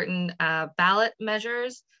important ballot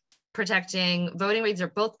measures protecting voting rights. They're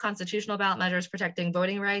both constitutional ballot measures protecting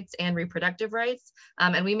voting rights and reproductive rights.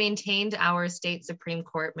 And we maintained our state Supreme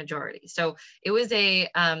Court majority. So it was a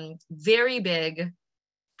very big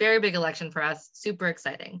election for us, super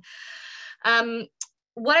exciting.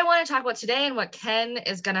 What I want to talk about today, and what Ken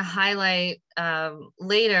is going to highlight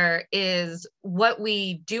later, is what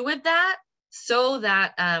we do with that so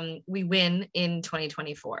that we win in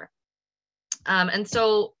 2024. And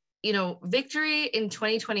so, you know, victory in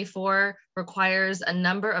 2024 requires a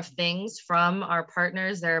number of things from our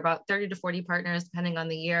partners. There are about 30 to 40 partners, depending on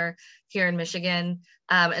the year, here in Michigan.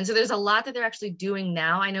 And so there's a lot that they're actually doing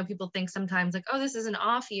now. I know people think sometimes like, oh, this is an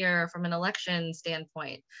off year from an election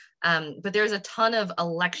standpoint. But there's a ton of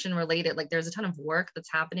election related, like there's a ton of work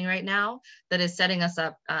that's happening right now that is setting us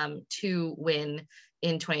up to win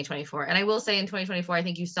in 2024. And I will say in 2024, I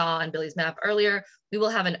think you saw on Billy's map earlier, we will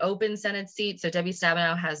have an open Senate seat. So Debbie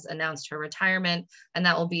Stabenow has announced her retirement, and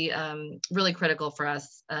that will be really critical for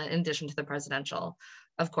us in addition to the presidential,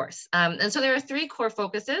 of course. And so there are 3 core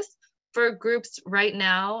focuses for groups right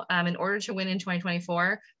now in order to win in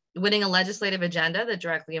 2024: winning a legislative agenda that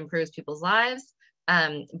directly improves people's lives,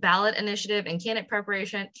 ballot initiative and candidate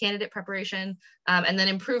preparation, and then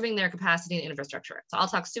improving their capacity and infrastructure. So I'll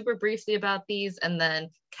talk super briefly about these, and then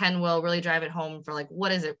Ken will really drive it home for like, what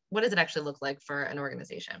does it actually look like for an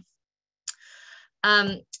organization?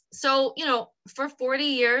 So, you know, for 40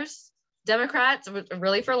 years, Democrats,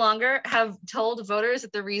 really for longer, have told voters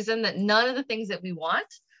that the reason that none of the things that we want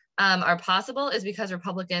are possible is because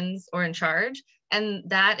Republicans are in charge. And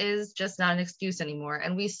that is just not an excuse anymore.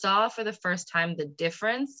 And we saw for the first time the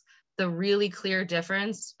difference, the really clear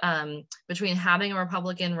difference between having a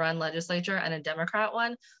Republican run legislature and a Democrat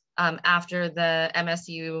one after the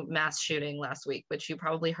MSU mass shooting last week, which you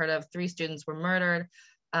probably heard of. 3 students were murdered,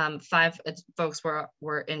 5 folks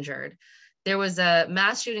were injured. There was a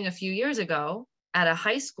mass shooting a few years ago at a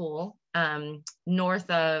high school north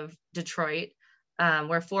of Detroit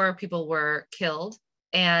where 4 people were killed,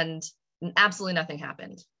 and absolutely nothing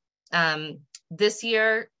happened. This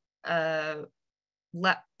year,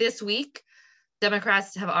 this week,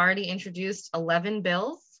 Democrats have already introduced 11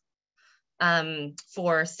 bills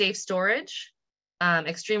for safe storage,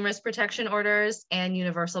 extreme risk protection orders, and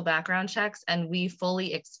universal background checks. And we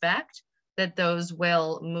fully expect that those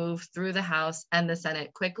will move through the House and the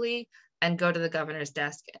Senate quickly and go to the governor's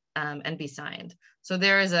desk and be signed. So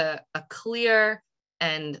there is a clear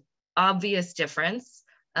and obvious difference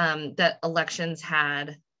that elections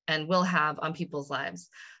had and will have on people's lives.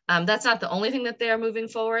 That's not the only thing that they are moving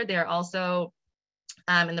forward. They are also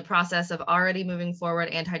in the process of already moving forward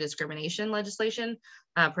anti-discrimination legislation,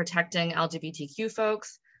 protecting LGBTQ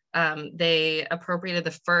folks. They appropriated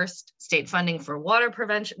the first state funding for water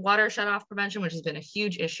shutoff prevention, which has been a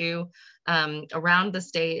huge issue around the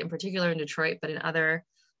state, in particular in Detroit, but in other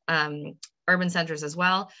urban centers as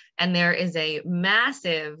well. And there is a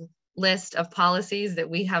massive list of policies that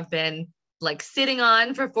we have been like sitting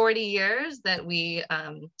on for 40 years that we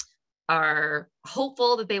are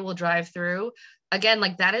hopeful that they will drive through. Again,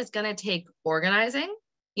 like that is going to take organizing,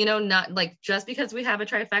 you know, not like just because we have a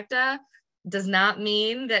trifecta does not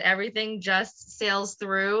mean that everything just sails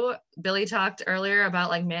through. Billy talked earlier about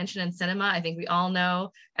like mansion and cinema. I think we all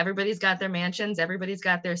know everybody's got their mansions, everybody's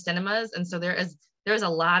got their cinemas. And so there's a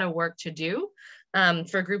lot of work to do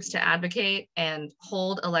for groups to advocate and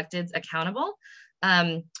hold electeds accountable.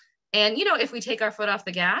 And, you know, if we take our foot off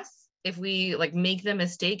the gas, if we like make the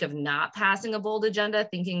mistake of not passing a bold agenda,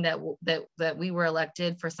 thinking that we were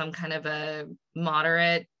elected for some kind of a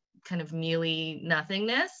moderate kind of mealy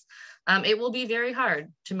nothingness, it will be very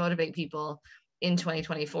hard to motivate people in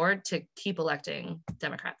 2024 to keep electing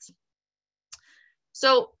Democrats.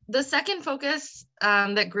 So the second focus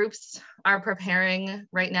that groups are preparing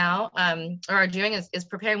right now or are doing is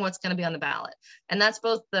preparing what's going to be on the ballot. And that's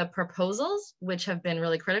both the proposals, which have been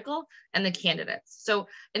really critical, and the candidates. So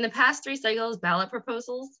in the past 3 cycles, ballot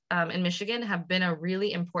proposals in Michigan have been a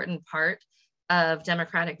really important part of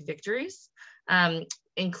Democratic victories,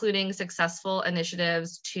 including successful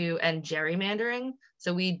initiatives to end gerrymandering.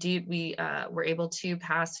 So we were able to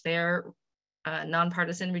pass fair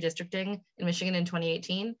nonpartisan redistricting in Michigan in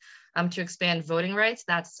 2018 to expand voting rights.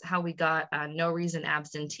 That's how we got no reason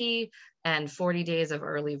absentee and 40 days of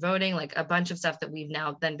early voting, like a bunch of stuff that we've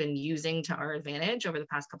now then been using to our advantage over the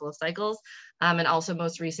past couple of cycles, and also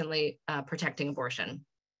most recently protecting abortion.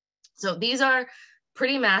 So these are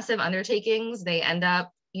pretty massive undertakings. They end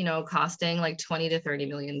up, costing like $20 to $30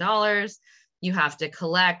 million. You have to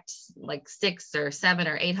collect like 6 or 7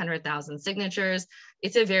 or 800,000 signatures.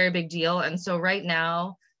 It's a very big deal. And so right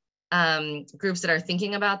now, groups that are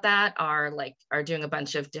thinking about that are doing a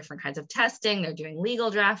bunch of different kinds of testing. They're doing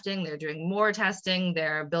legal drafting. They're doing more testing.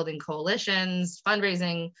 They're building coalitions,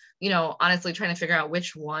 fundraising, honestly trying to figure out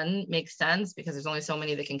which one makes sense, because there's only so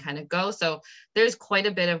many that can kind of go. So there's quite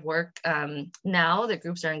a bit of work now that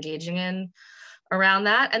groups are engaging in around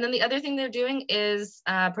that. And then the other thing they're doing is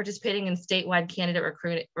participating in statewide candidate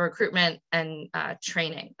recruitment and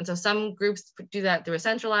training. And so some groups do that through a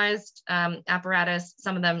centralized apparatus.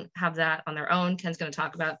 Some of them have that on their own. Ken's going to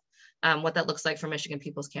talk about what that looks like for Michigan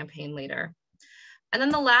People's Campaign later. And then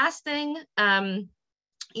the last thing, in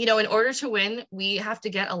order to win, we have to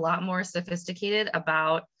get a lot more sophisticated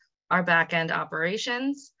about our back-end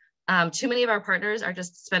operations. Too many of our partners are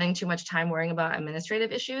just spending too much time worrying about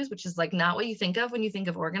administrative issues, which is like not what you think of when you think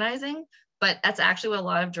of organizing, but that's actually what a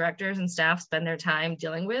lot of directors and staff spend their time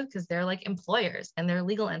dealing with, because they're like employers and they're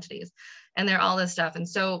legal entities and they're all this stuff. And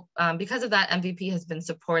so because of that, MVP has been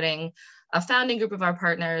supporting a founding group of our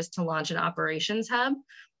partners to launch an operations hub.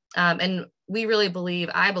 And we really believe,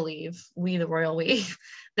 I believe, we, the royal we,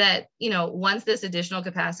 that, once this additional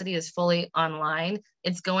capacity is fully online,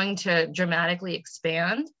 it's going to dramatically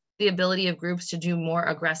expand the ability of groups to do more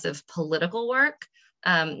aggressive political work,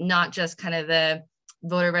 not just kind of the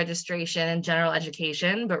voter registration and general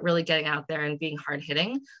education, but really getting out there and being hard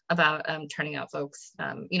hitting about turning out folks,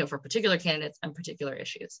 for particular candidates and particular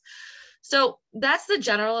issues. So that's the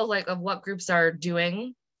general of what groups are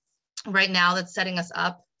doing right now that's setting us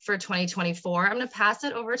up for 2024. I'm going to pass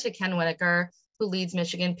it over to Ken Whitaker, who leads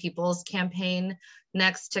Michigan People's Campaign,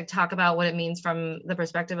 next to talk about what it means from the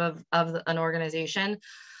perspective of an organization.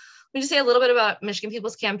 Let me just say a little bit about Michigan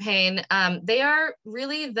People's Campaign. They are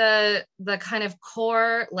really the kind of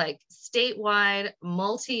core, statewide,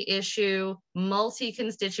 multi-issue,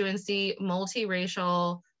 multi-constituency,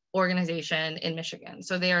 multiracial organization in Michigan.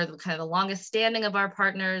 So they are kind of the longest standing of our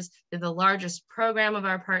partners. They're the largest program of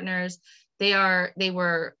our partners. They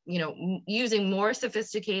were using more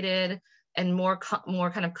sophisticated and more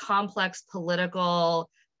kind of complex political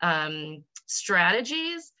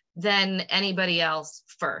strategies than anybody else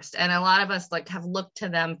first. And a lot of us have looked to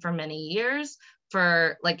them for many years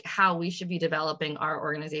for how we should be developing our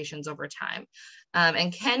organizations over time.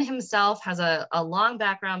 And Ken himself has a long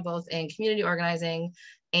background both in community organizing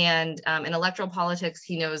and in electoral politics.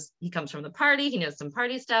 He comes from the party, he knows some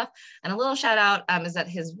party stuff. And a little shout out is that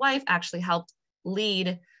his wife actually helped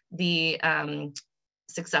lead the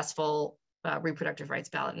successful reproductive rights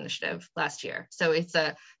ballot initiative last year. So it's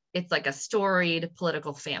like a storied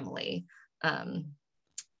political family. And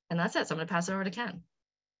that's it. So I'm going to pass it over to Ken.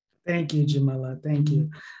 Thank you, Jamila. Thank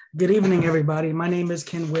you. Good evening, everybody. My name is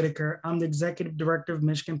Ken Whitaker. I'm the Executive Director of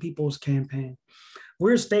Michigan People's Campaign.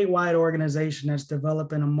 We're a statewide organization that's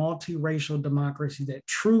developing a multiracial democracy that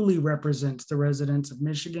truly represents the residents of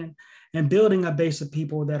Michigan and building a base of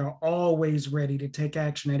people that are always ready to take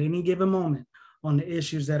action at any given moment on the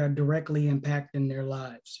issues that are directly impacting their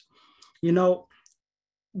lives.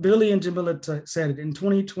 Billy and Jamila said it, in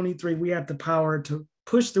 2023, we have the power to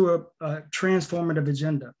push through a transformative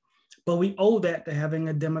agenda, but we owe that to having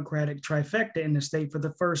a Democratic trifecta in the state for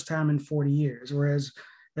the first time in 40 years, whereas,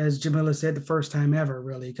 as Jamila said, the first time ever,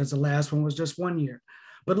 really, because the last one was just 1 year.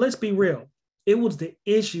 But let's be real. It was the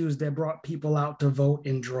issues that brought people out to vote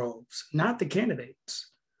in droves, not the candidates.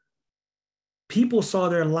 People saw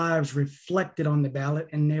their lives reflected on the ballot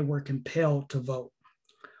and they were compelled to vote.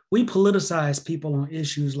 We politicize people on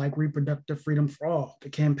issues like reproductive freedom for all, the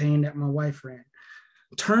campaign that my wife ran.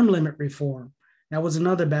 Term limit reform, that was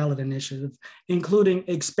another ballot initiative, including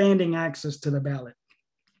expanding access to the ballot.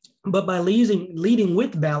 But by leading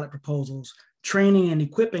with ballot proposals, training and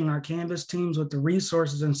equipping our canvass teams with the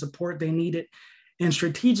resources and support they needed, In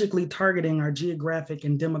strategically targeting our geographic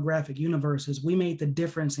and demographic universes, we made the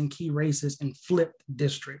difference in key races and flipped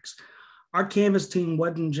districts. Our canvas team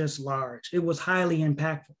wasn't just large, it was highly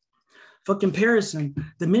impactful. For comparison,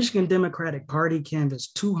 the Michigan Democratic Party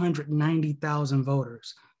canvassed 290,000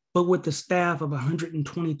 voters, but with the staff of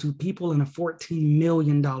 122 people and a $14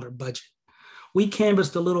 million budget. We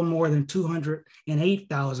canvassed a little more than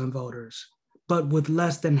 208,000 voters, but with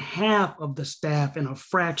less than half of the staff and a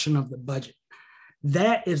fraction of the budget.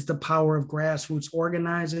 That is the power of grassroots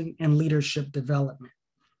organizing and leadership development.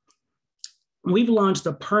 We've launched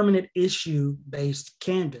a permanent issue-based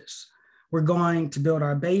canvas. We're going to build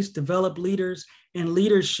our base, develop leaders and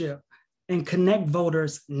leadership, and connect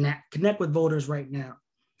with voters right now.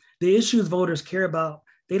 The issues voters care about,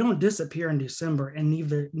 they don't disappear in December, and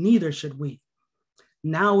neither should we.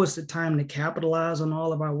 Now is the time to capitalize on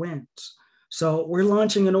all of our wins. So we're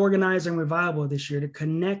launching an organizing revival this year to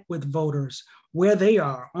connect with voters where they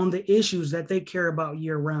are on the issues that they care about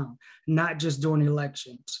year round, not just during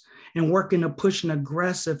elections, and working to push an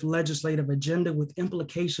aggressive legislative agenda with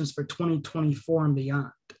implications for 2024 and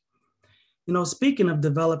beyond. You know, speaking of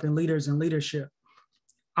developing leaders and leadership,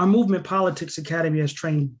 our Movement Politics Academy has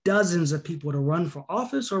trained dozens of people to run for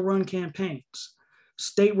office or run campaigns.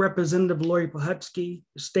 State Representative Lori Pahutsky,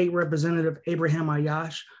 State Representative Abraham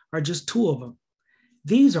Ayash are just two of them.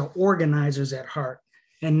 These are organizers at heart.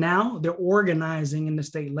 And now they're organizing in the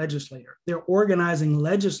state legislature. They're organizing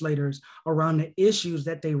legislators around the issues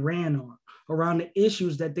that they ran on, around the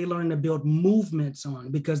issues that they learned to build movements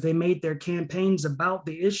on, because they made their campaigns about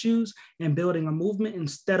the issues and building a movement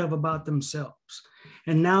instead of about themselves.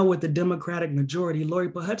 And now with the Democratic majority, Lori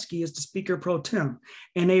Pahutsky is the Speaker Pro Tem,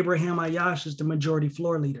 and Abraham Ayash is the majority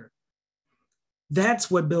floor leader.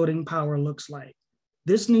 That's what building power looks like.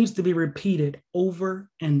 This needs to be repeated over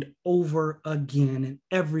and over again in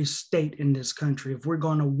every state in this country if we're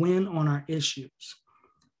going to win on our issues.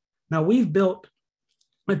 Now, we've built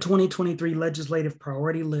a 2023 legislative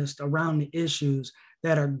priority list around the issues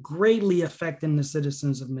that are greatly affecting the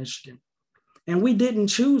citizens of Michigan. And we didn't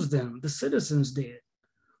choose them, the citizens did.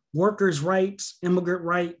 Workers' rights, immigrant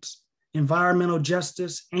rights, environmental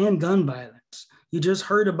justice, and gun violence. You just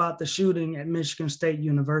heard about the shooting at Michigan State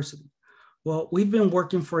University. Well, we've been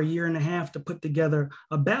working for a year and a half to put together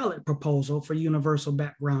a ballot proposal for universal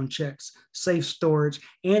background checks, safe storage,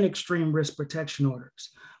 and extreme risk protection orders.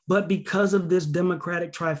 But because of this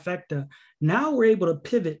Democratic trifecta, now we're able to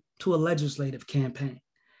pivot to a legislative campaign.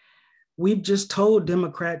 We've just told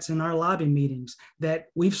Democrats in our lobby meetings that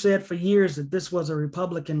we've said for years that this was a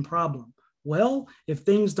Republican problem. Well, if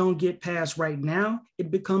things don't get passed right now, it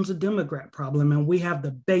becomes a Democrat problem, and we have the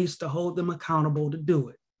base to hold them accountable to do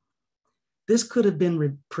it. This could have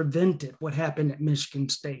been prevented, what happened at Michigan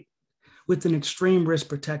State, with an extreme risk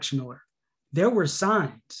protection order. There were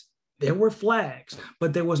signs, there were flags,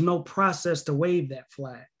 but there was no process to wave that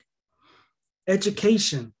flag.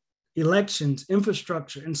 Education, elections,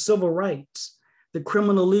 infrastructure, and civil rights, the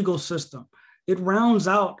criminal legal system, it rounds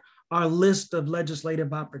out our list of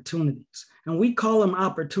legislative opportunities. And we call them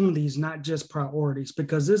opportunities, not just priorities,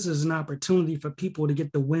 because this is an opportunity for people to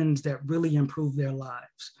get the wins that really improve their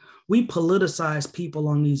lives. We politicize people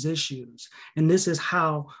on these issues, and this is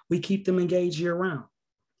how we keep them engaged year round.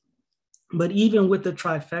 But even with the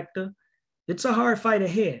trifecta, it's a hard fight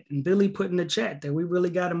ahead. And Billy put in the chat that we really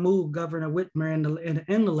got to move Governor Whitmer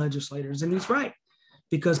and the legislators, and he's right,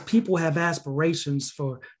 because people have aspirations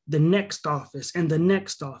for the next office and the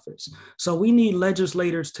next office. So we need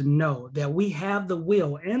legislators to know that we have the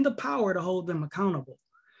will and the power to hold them accountable.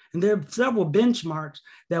 And there are several benchmarks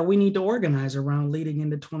that we need to organize around leading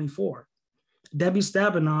into 24. Debbie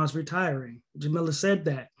Stabenow is retiring. Jamila said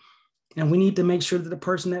that. And we need to make sure that the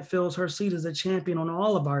person that fills her seat is a champion on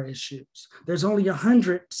all of our issues. There's only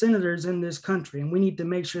 100 senators in this country, and we need to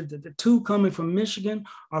make sure that the two coming from Michigan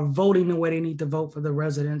are voting the way they need to vote for the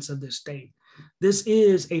residents of this state. This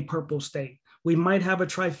is a purple state. We might have a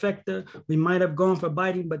trifecta, we might have gone for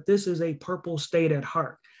Biden, but this is a purple state at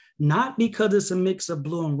heart. Not because it's a mix of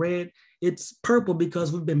blue and red, it's purple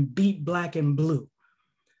because we've been beat black and blue.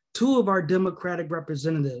 Two of our Democratic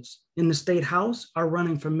representatives in the state house are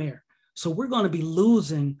running for mayor. So we're going to be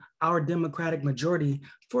losing our Democratic majority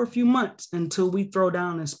for a few months until we throw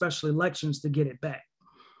down in special elections to get it back.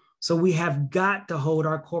 So we have got to hold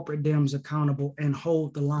our corporate Dems accountable and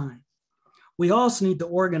hold the line. We also need to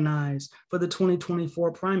organize for the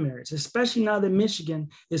 2024 primaries, especially now that Michigan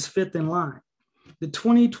is fifth in line. The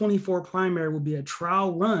 2024 primary will be a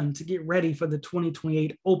trial run to get ready for the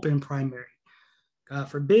 2028 open primary. God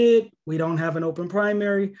forbid we don't have an open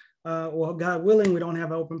primary. well, God willing, we don't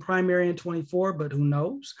have an open primary in 24, but who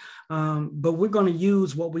knows? But we're going to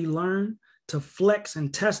use what we learn to flex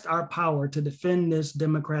and test our power to defend this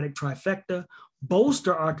Democratic trifecta,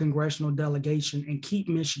 bolster our congressional delegation, and keep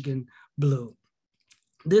Michigan blue.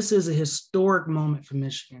 This is a historic moment for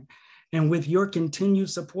Michigan. And with your continued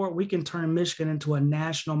support, we can turn Michigan into a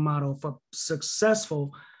national model for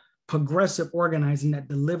successful progressive organizing that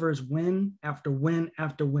delivers win after win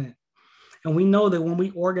after win. And we know that when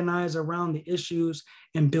we organize around the issues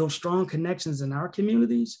and build strong connections in our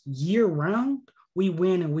communities year round, we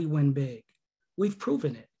win and we win big. We've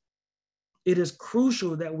proven it. It is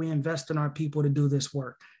crucial that we invest in our people to do this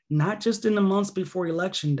work, not just in the months before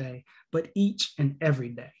Election Day, but each and every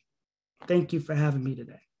day. Thank you for having me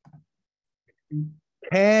today.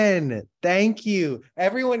 Ken, thank you.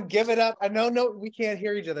 Everyone give it up. I know we can't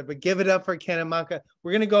hear each other, but give it up for Ken and Manka.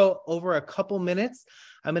 We're going to go over a couple minutes.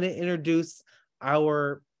 I'm going to introduce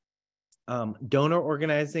our donor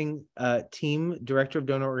organizing team, Director of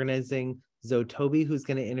Donor Organizing, Zoe Toby, who's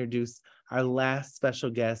going to introduce our last special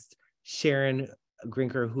guest, Sharon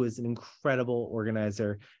Grinker, who is an incredible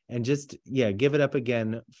organizer. And just, give it up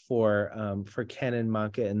again for Ken and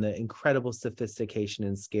Manka and the incredible sophistication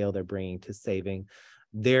and scale they're bringing to saving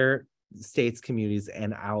their states, communities,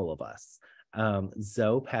 and all of us.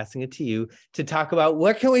 Zoe, passing it to you to talk about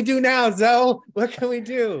what can we do now, Zoe? What can we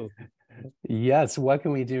do? Yes, what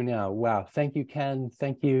can we do now? Wow. Thank you, Ken.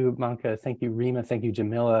 Thank you, Manka. Thank you, Rima. Thank you,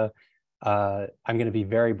 Jamila. I'm going to be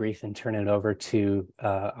very brief and turn it over to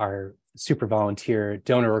our super volunteer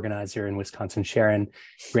donor organizer in Wisconsin, Sharon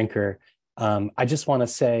Grinker. I just want to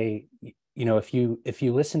say, if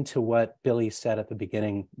you listen to what Billy said at the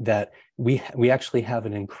beginning, that we actually have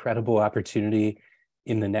an incredible opportunity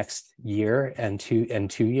in the next year and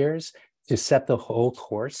two years to set the whole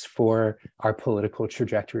course for our political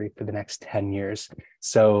trajectory for the next 10 years.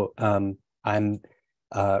 So I'm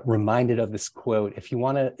reminded of this quote: if you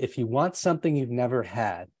want something you've never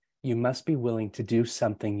had, you must be willing to do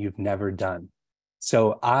something you've never done.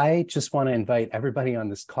 So I just want to invite everybody on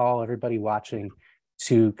this call, everybody watching,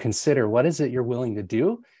 to consider what is it you're willing to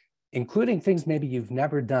do, including things maybe you've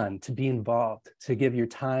never done, to be involved, to give your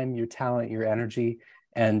time, your talent, your energy.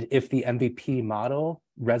 And if the MVP model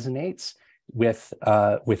resonates with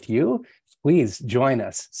you, please join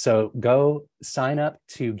us. So go sign up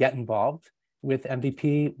to get involved with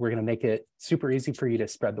MVP. We're going to make it super easy for you to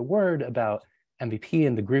spread the word about MVP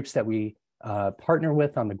and the groups that we partner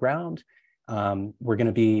with on the ground. We're going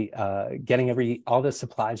to be getting all the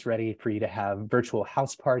supplies ready for you to have virtual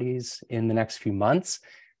house parties in the next few months,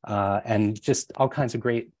 and just all kinds of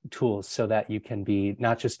great tools so that you can be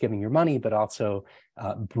not just giving your money, but also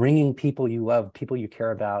bringing people you love, people you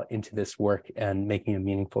care about into this work and making a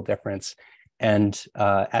meaningful difference. And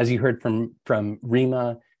as you heard from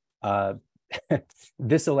Rima,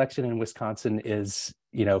 this election in Wisconsin is,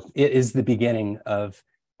 it is the beginning of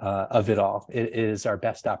it all. It is our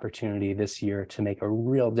best opportunity this year to make a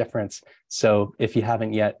real difference. So if you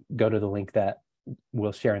haven't yet, go to the link that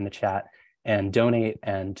we'll share in the chat and donate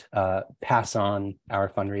and pass on our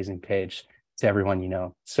fundraising page to everyone you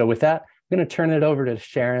know. So with that, I'm going to turn it over to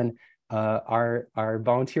Sharon, our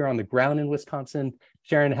volunteer on the ground in Wisconsin.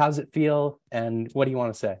 Sharon, how's it feel and what do you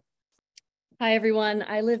want to say? Hi, everyone.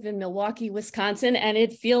 I live in Milwaukee, Wisconsin, and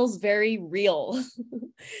it feels very real.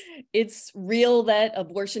 It's real that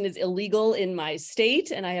abortion is illegal in my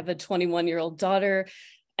state, and I have a 21-year-old daughter.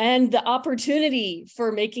 And the opportunity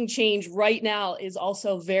for making change right now is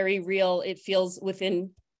also very real. It feels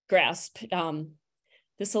within grasp.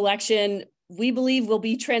 This election, we believe, will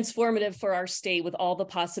be transformative for our state with all the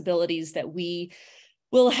possibilities that we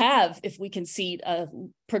will have if we can seat a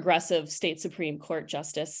progressive state Supreme Court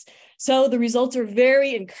justice. So the results are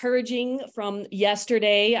very encouraging from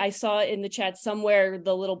yesterday. I saw in the chat somewhere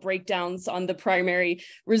the little breakdowns on the primary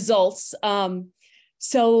results.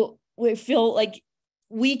 So we feel like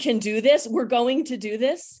we can do this. We're going to do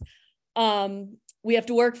this. We have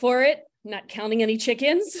to work for it, not counting any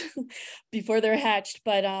chickens before they're hatched,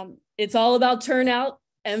 but it's all about turnout.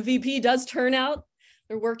 MVP does turn out.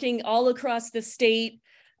 They're working all across the state.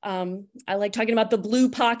 I like talking about the blue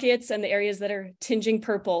pockets and the areas that are tinging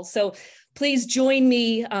purple. So please join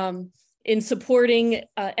me in supporting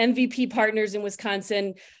MVP partners in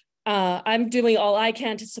Wisconsin. I'm doing all I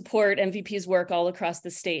can to support MVP's work all across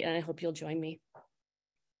the state, and I hope you'll join me.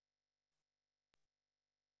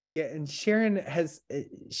 Yeah, and Sharon has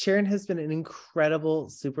been an incredible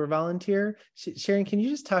super volunteer. Sharon, can you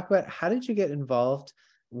just talk about how did you get involved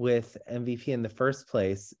with MVP in the first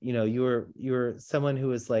place? You were someone who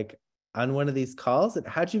was like on one of these calls, and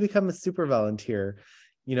how'd you become a super volunteer?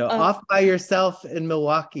 off by yourself in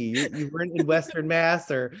Milwaukee. You weren't in Western Mass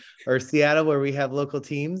or Seattle where we have local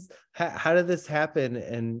teams. How did this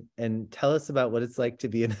happen? And tell us about what it's like to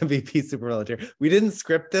be an MVP Super Volunteer. We didn't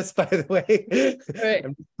script this, by the way. Right.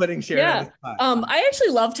 I'm just putting Sharon on the spot. I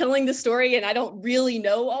actually love telling the story, and I don't really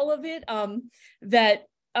know all of it. That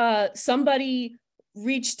somebody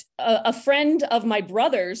reached a friend of my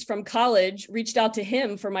brother's from college reached out to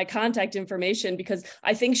him for my contact information because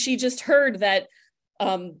I think she just heard that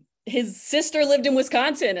his sister lived in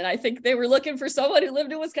Wisconsin, and I think they were looking for someone who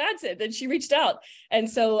lived in Wisconsin. And she reached out, and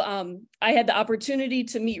so I had the opportunity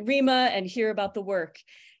to meet Rima and hear about the work.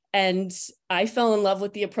 And I fell in love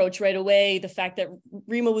with the approach right away. The fact that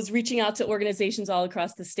Rima was reaching out to organizations all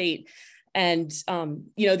across the state. And,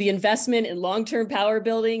 the investment in long-term power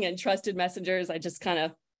building and trusted messengers, I just kind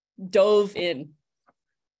of dove in.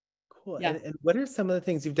 Cool. Yeah. And what are some of the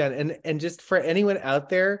things you've done? And just for anyone out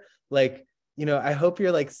there, like, I hope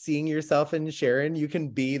you're like seeing yourself in Sharon. You can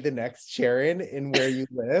be the next Sharon in where you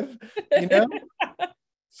live,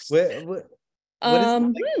 What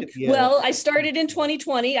well, I started in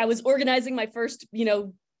 2020. I was organizing my first,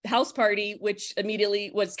 house party, which immediately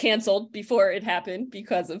was canceled before it happened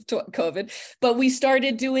because of COVID. But we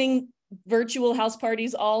started doing virtual house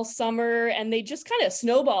parties all summer, and they just kind of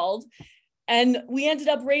snowballed. And we ended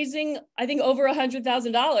up raising, I think, over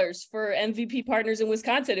 $100,000 for MVP partners in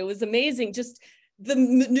Wisconsin. It was amazing. Just the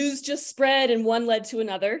news just spread, and one led to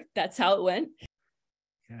another. That's how it went.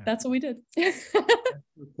 Yeah. That's what we did. That's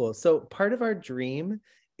cool. So part of our dream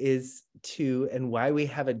is and why we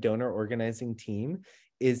have a donor organizing team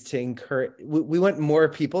is to encourage, we want more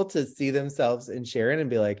people to see themselves in Sharon and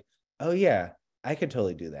be like, oh yeah, I could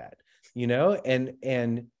totally do that,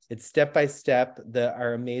 and it's step by step.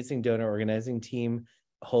 Our amazing donor organizing team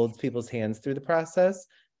holds people's hands through the process,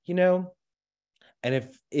 and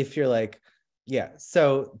if you're like, yeah,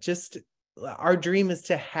 so just our dream is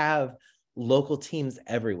to have local teams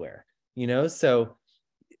everywhere, so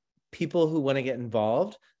people who want to get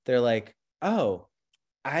involved, they're like, oh,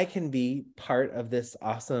 I can be part of this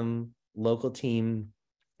awesome local team.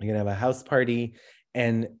 I'm gonna have a house party,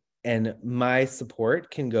 and my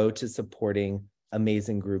support can go to supporting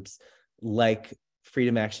amazing groups like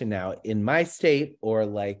Freedom Action Now in my state, or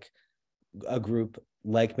like a group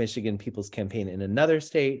like Michigan People's Campaign in another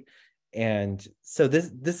state. And so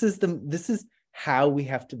this is how we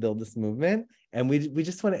have to build this movement. And we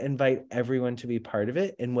just want to invite everyone to be part of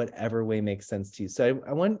it in whatever way makes sense to you. So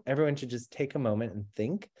I want everyone to just take a moment and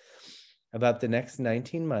think about the next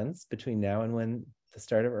 19 months between now and when the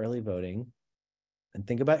start of early voting, and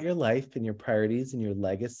think about your life and your priorities and your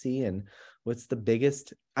legacy and what's the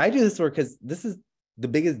biggest. I do this work because this is the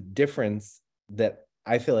biggest difference that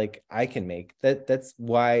I feel like I can make. That's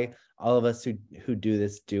why all of us who do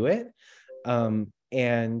this do it.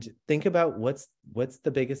 And think about what's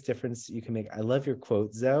the biggest difference you can make. I love your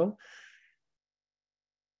quote, Zoe.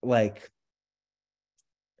 Like,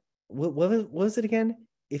 what was it again?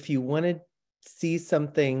 If you want to see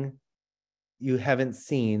something you haven't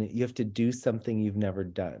seen, you have to do something you've never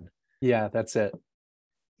done. Yeah, that's it.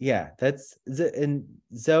 Yeah, and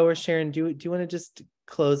Zoe or Sharon, do you want to just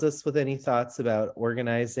close us with any thoughts about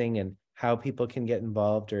organizing and how people can get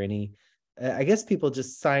involved, or any, I guess people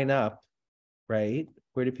just sign up, right?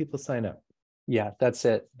 Where do people sign up? Yeah, that's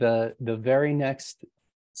it. The very next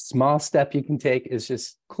small step you can take is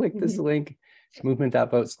just click this link,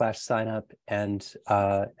 movement.vote/sign up, and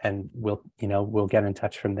we'll get in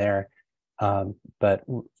touch from there. But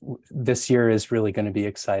this year is really going to be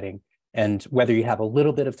exciting. And whether you have a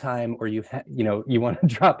little bit of time, or you want to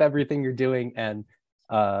drop everything you're doing and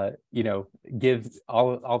give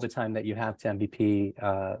all the time that you have to MVP,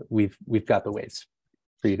 we've got the ways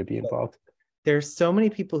for you to be involved. There's so many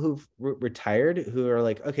people who've retired who are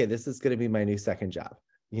like, okay, this is going to be my new second job,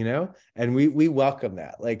 and we welcome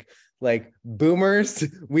that. Like boomers,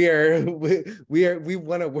 we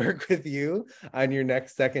want to work with you on your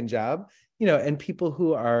next second job, and people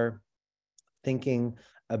who are thinking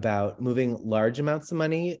about moving large amounts of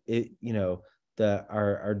money,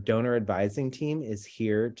 our donor advising team is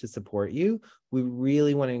here to support you. We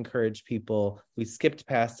really want to encourage people. We skipped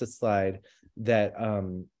past a slide that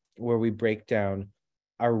where we break down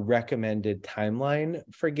our recommended timeline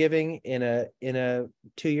for giving in a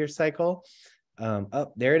 2-year cycle.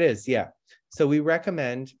 Oh, there it is. Yeah. So we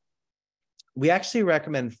actually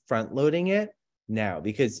recommend front loading it now,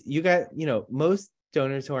 because you got, most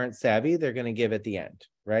donors who aren't savvy, they're going to give at the end,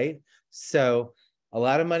 right? So a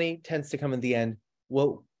lot of money tends to come at the end.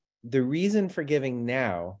 Well, the reason for giving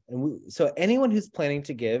now, so anyone who's planning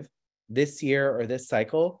to give this year or this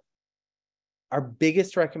cycle, our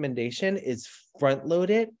biggest recommendation is front load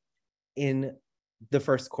it in the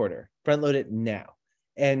first quarter, front load it now.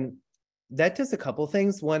 And that does a couple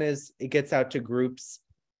things. One is it gets out to groups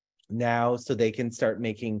now so they can start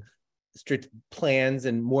making strict plans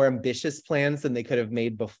and more ambitious plans than they could have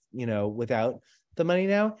made without the money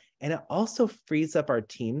now. And it also frees up our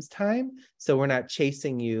team's time. So we're not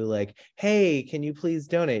chasing you like, hey, can you please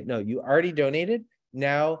donate? No, you already donated.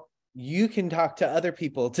 Now you can talk to other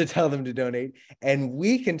people to tell them to donate, and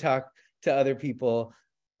we can talk to other people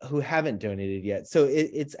who haven't donated yet. So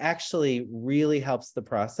it's actually really helps the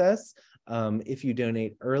process if you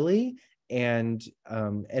donate early, and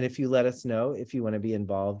if you let us know if you want to be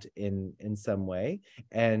involved in some way.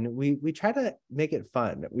 And we try to make it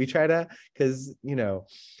fun. We try to, because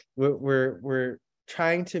we're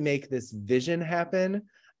trying to make this vision happen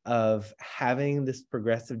of having this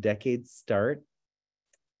progressive decade start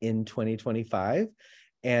in 2025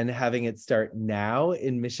 and having it start now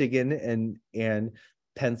in Michigan and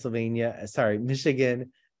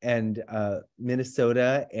Michigan and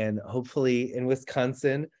Minnesota, and hopefully in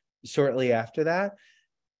Wisconsin shortly after that.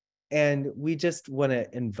 And we just want to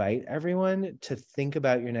invite everyone to think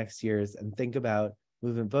about your next years and think about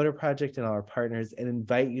Movement Voter Project and all our partners, and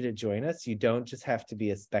invite you to join us. You don't just have to be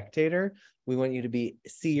a spectator. We want you to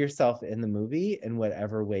see yourself in the movie in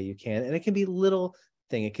whatever way you can. And it can be little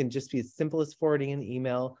thing. It can just be as simple as forwarding an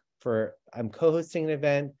email for, I'm co-hosting an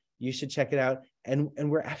event, you should check it out. And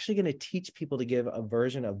we're actually going to teach people to give a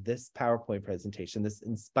version of this PowerPoint presentation, this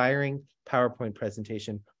inspiring PowerPoint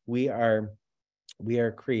presentation. We are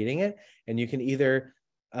creating it, and you can either,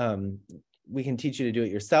 we can teach you to do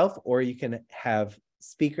it yourself, or you can have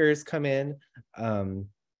speakers come in,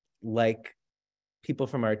 like people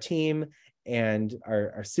from our team and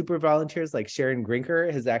our super volunteers, like Sharon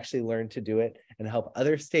Grinker has actually learned to do it and help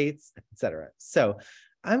other states, etc. So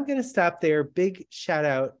I'm going to stop there. Big shout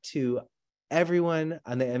out to everyone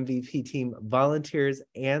on the MVP team, volunteers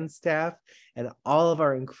and staff, and all of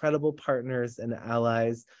our incredible partners and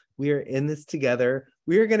allies. We are in this together.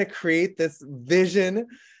 We are going to create this vision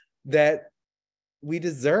that we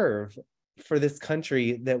deserve for this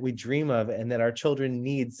country that we dream of and that our children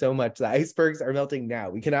need so much. The icebergs are melting now.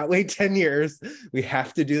 We cannot wait 10 years. We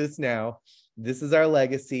have to do this now. This is our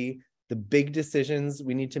legacy. The big decisions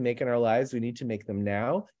we need to make in our lives, we need to make them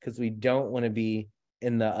now, because we don't want to be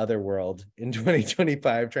in the other world in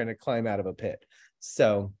 2025 trying to climb out of a pit.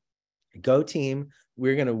 So go team.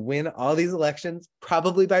 We're going to win all these elections,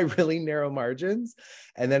 probably by really narrow margins.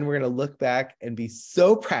 And then we're going to look back and be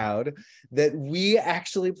so proud that we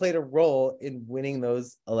actually played a role in winning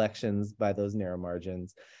those elections by those narrow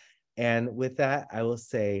margins. And with that, I will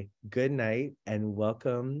say good night and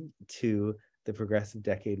welcome to the progressive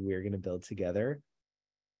decade we are going to build together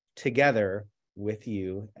with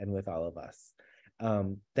you and with all of us.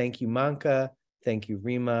 Thank you, Manka. Thank you,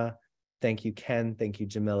 Rima. Thank you, Ken. Thank you,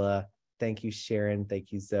 Jamila. Thank you, Sharon.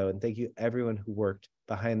 Thank you, Zoe. And thank you, everyone who worked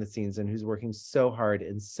behind the scenes and who's working so hard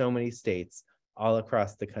in so many states all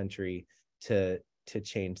across the country to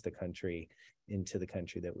change the country into the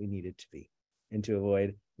country that we need it to be, and to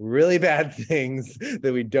avoid really bad things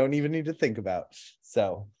that we don't even need to think about.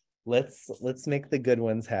 So let's make the good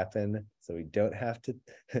ones happen so we don't have to.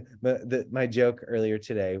 My joke earlier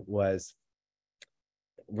today was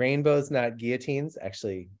rainbows, not guillotines.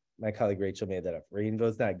 Actually, my colleague Rachel made that up.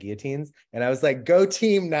 Rainbows, not guillotines. And I was like, go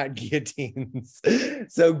team, not guillotines.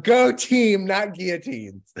 So go team, not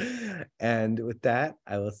guillotines. And with that,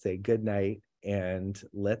 I will say good night and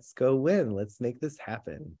let's go win. Let's make this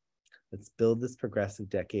happen. Let's build this progressive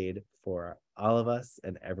decade for all of us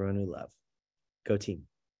and everyone we love. Go team.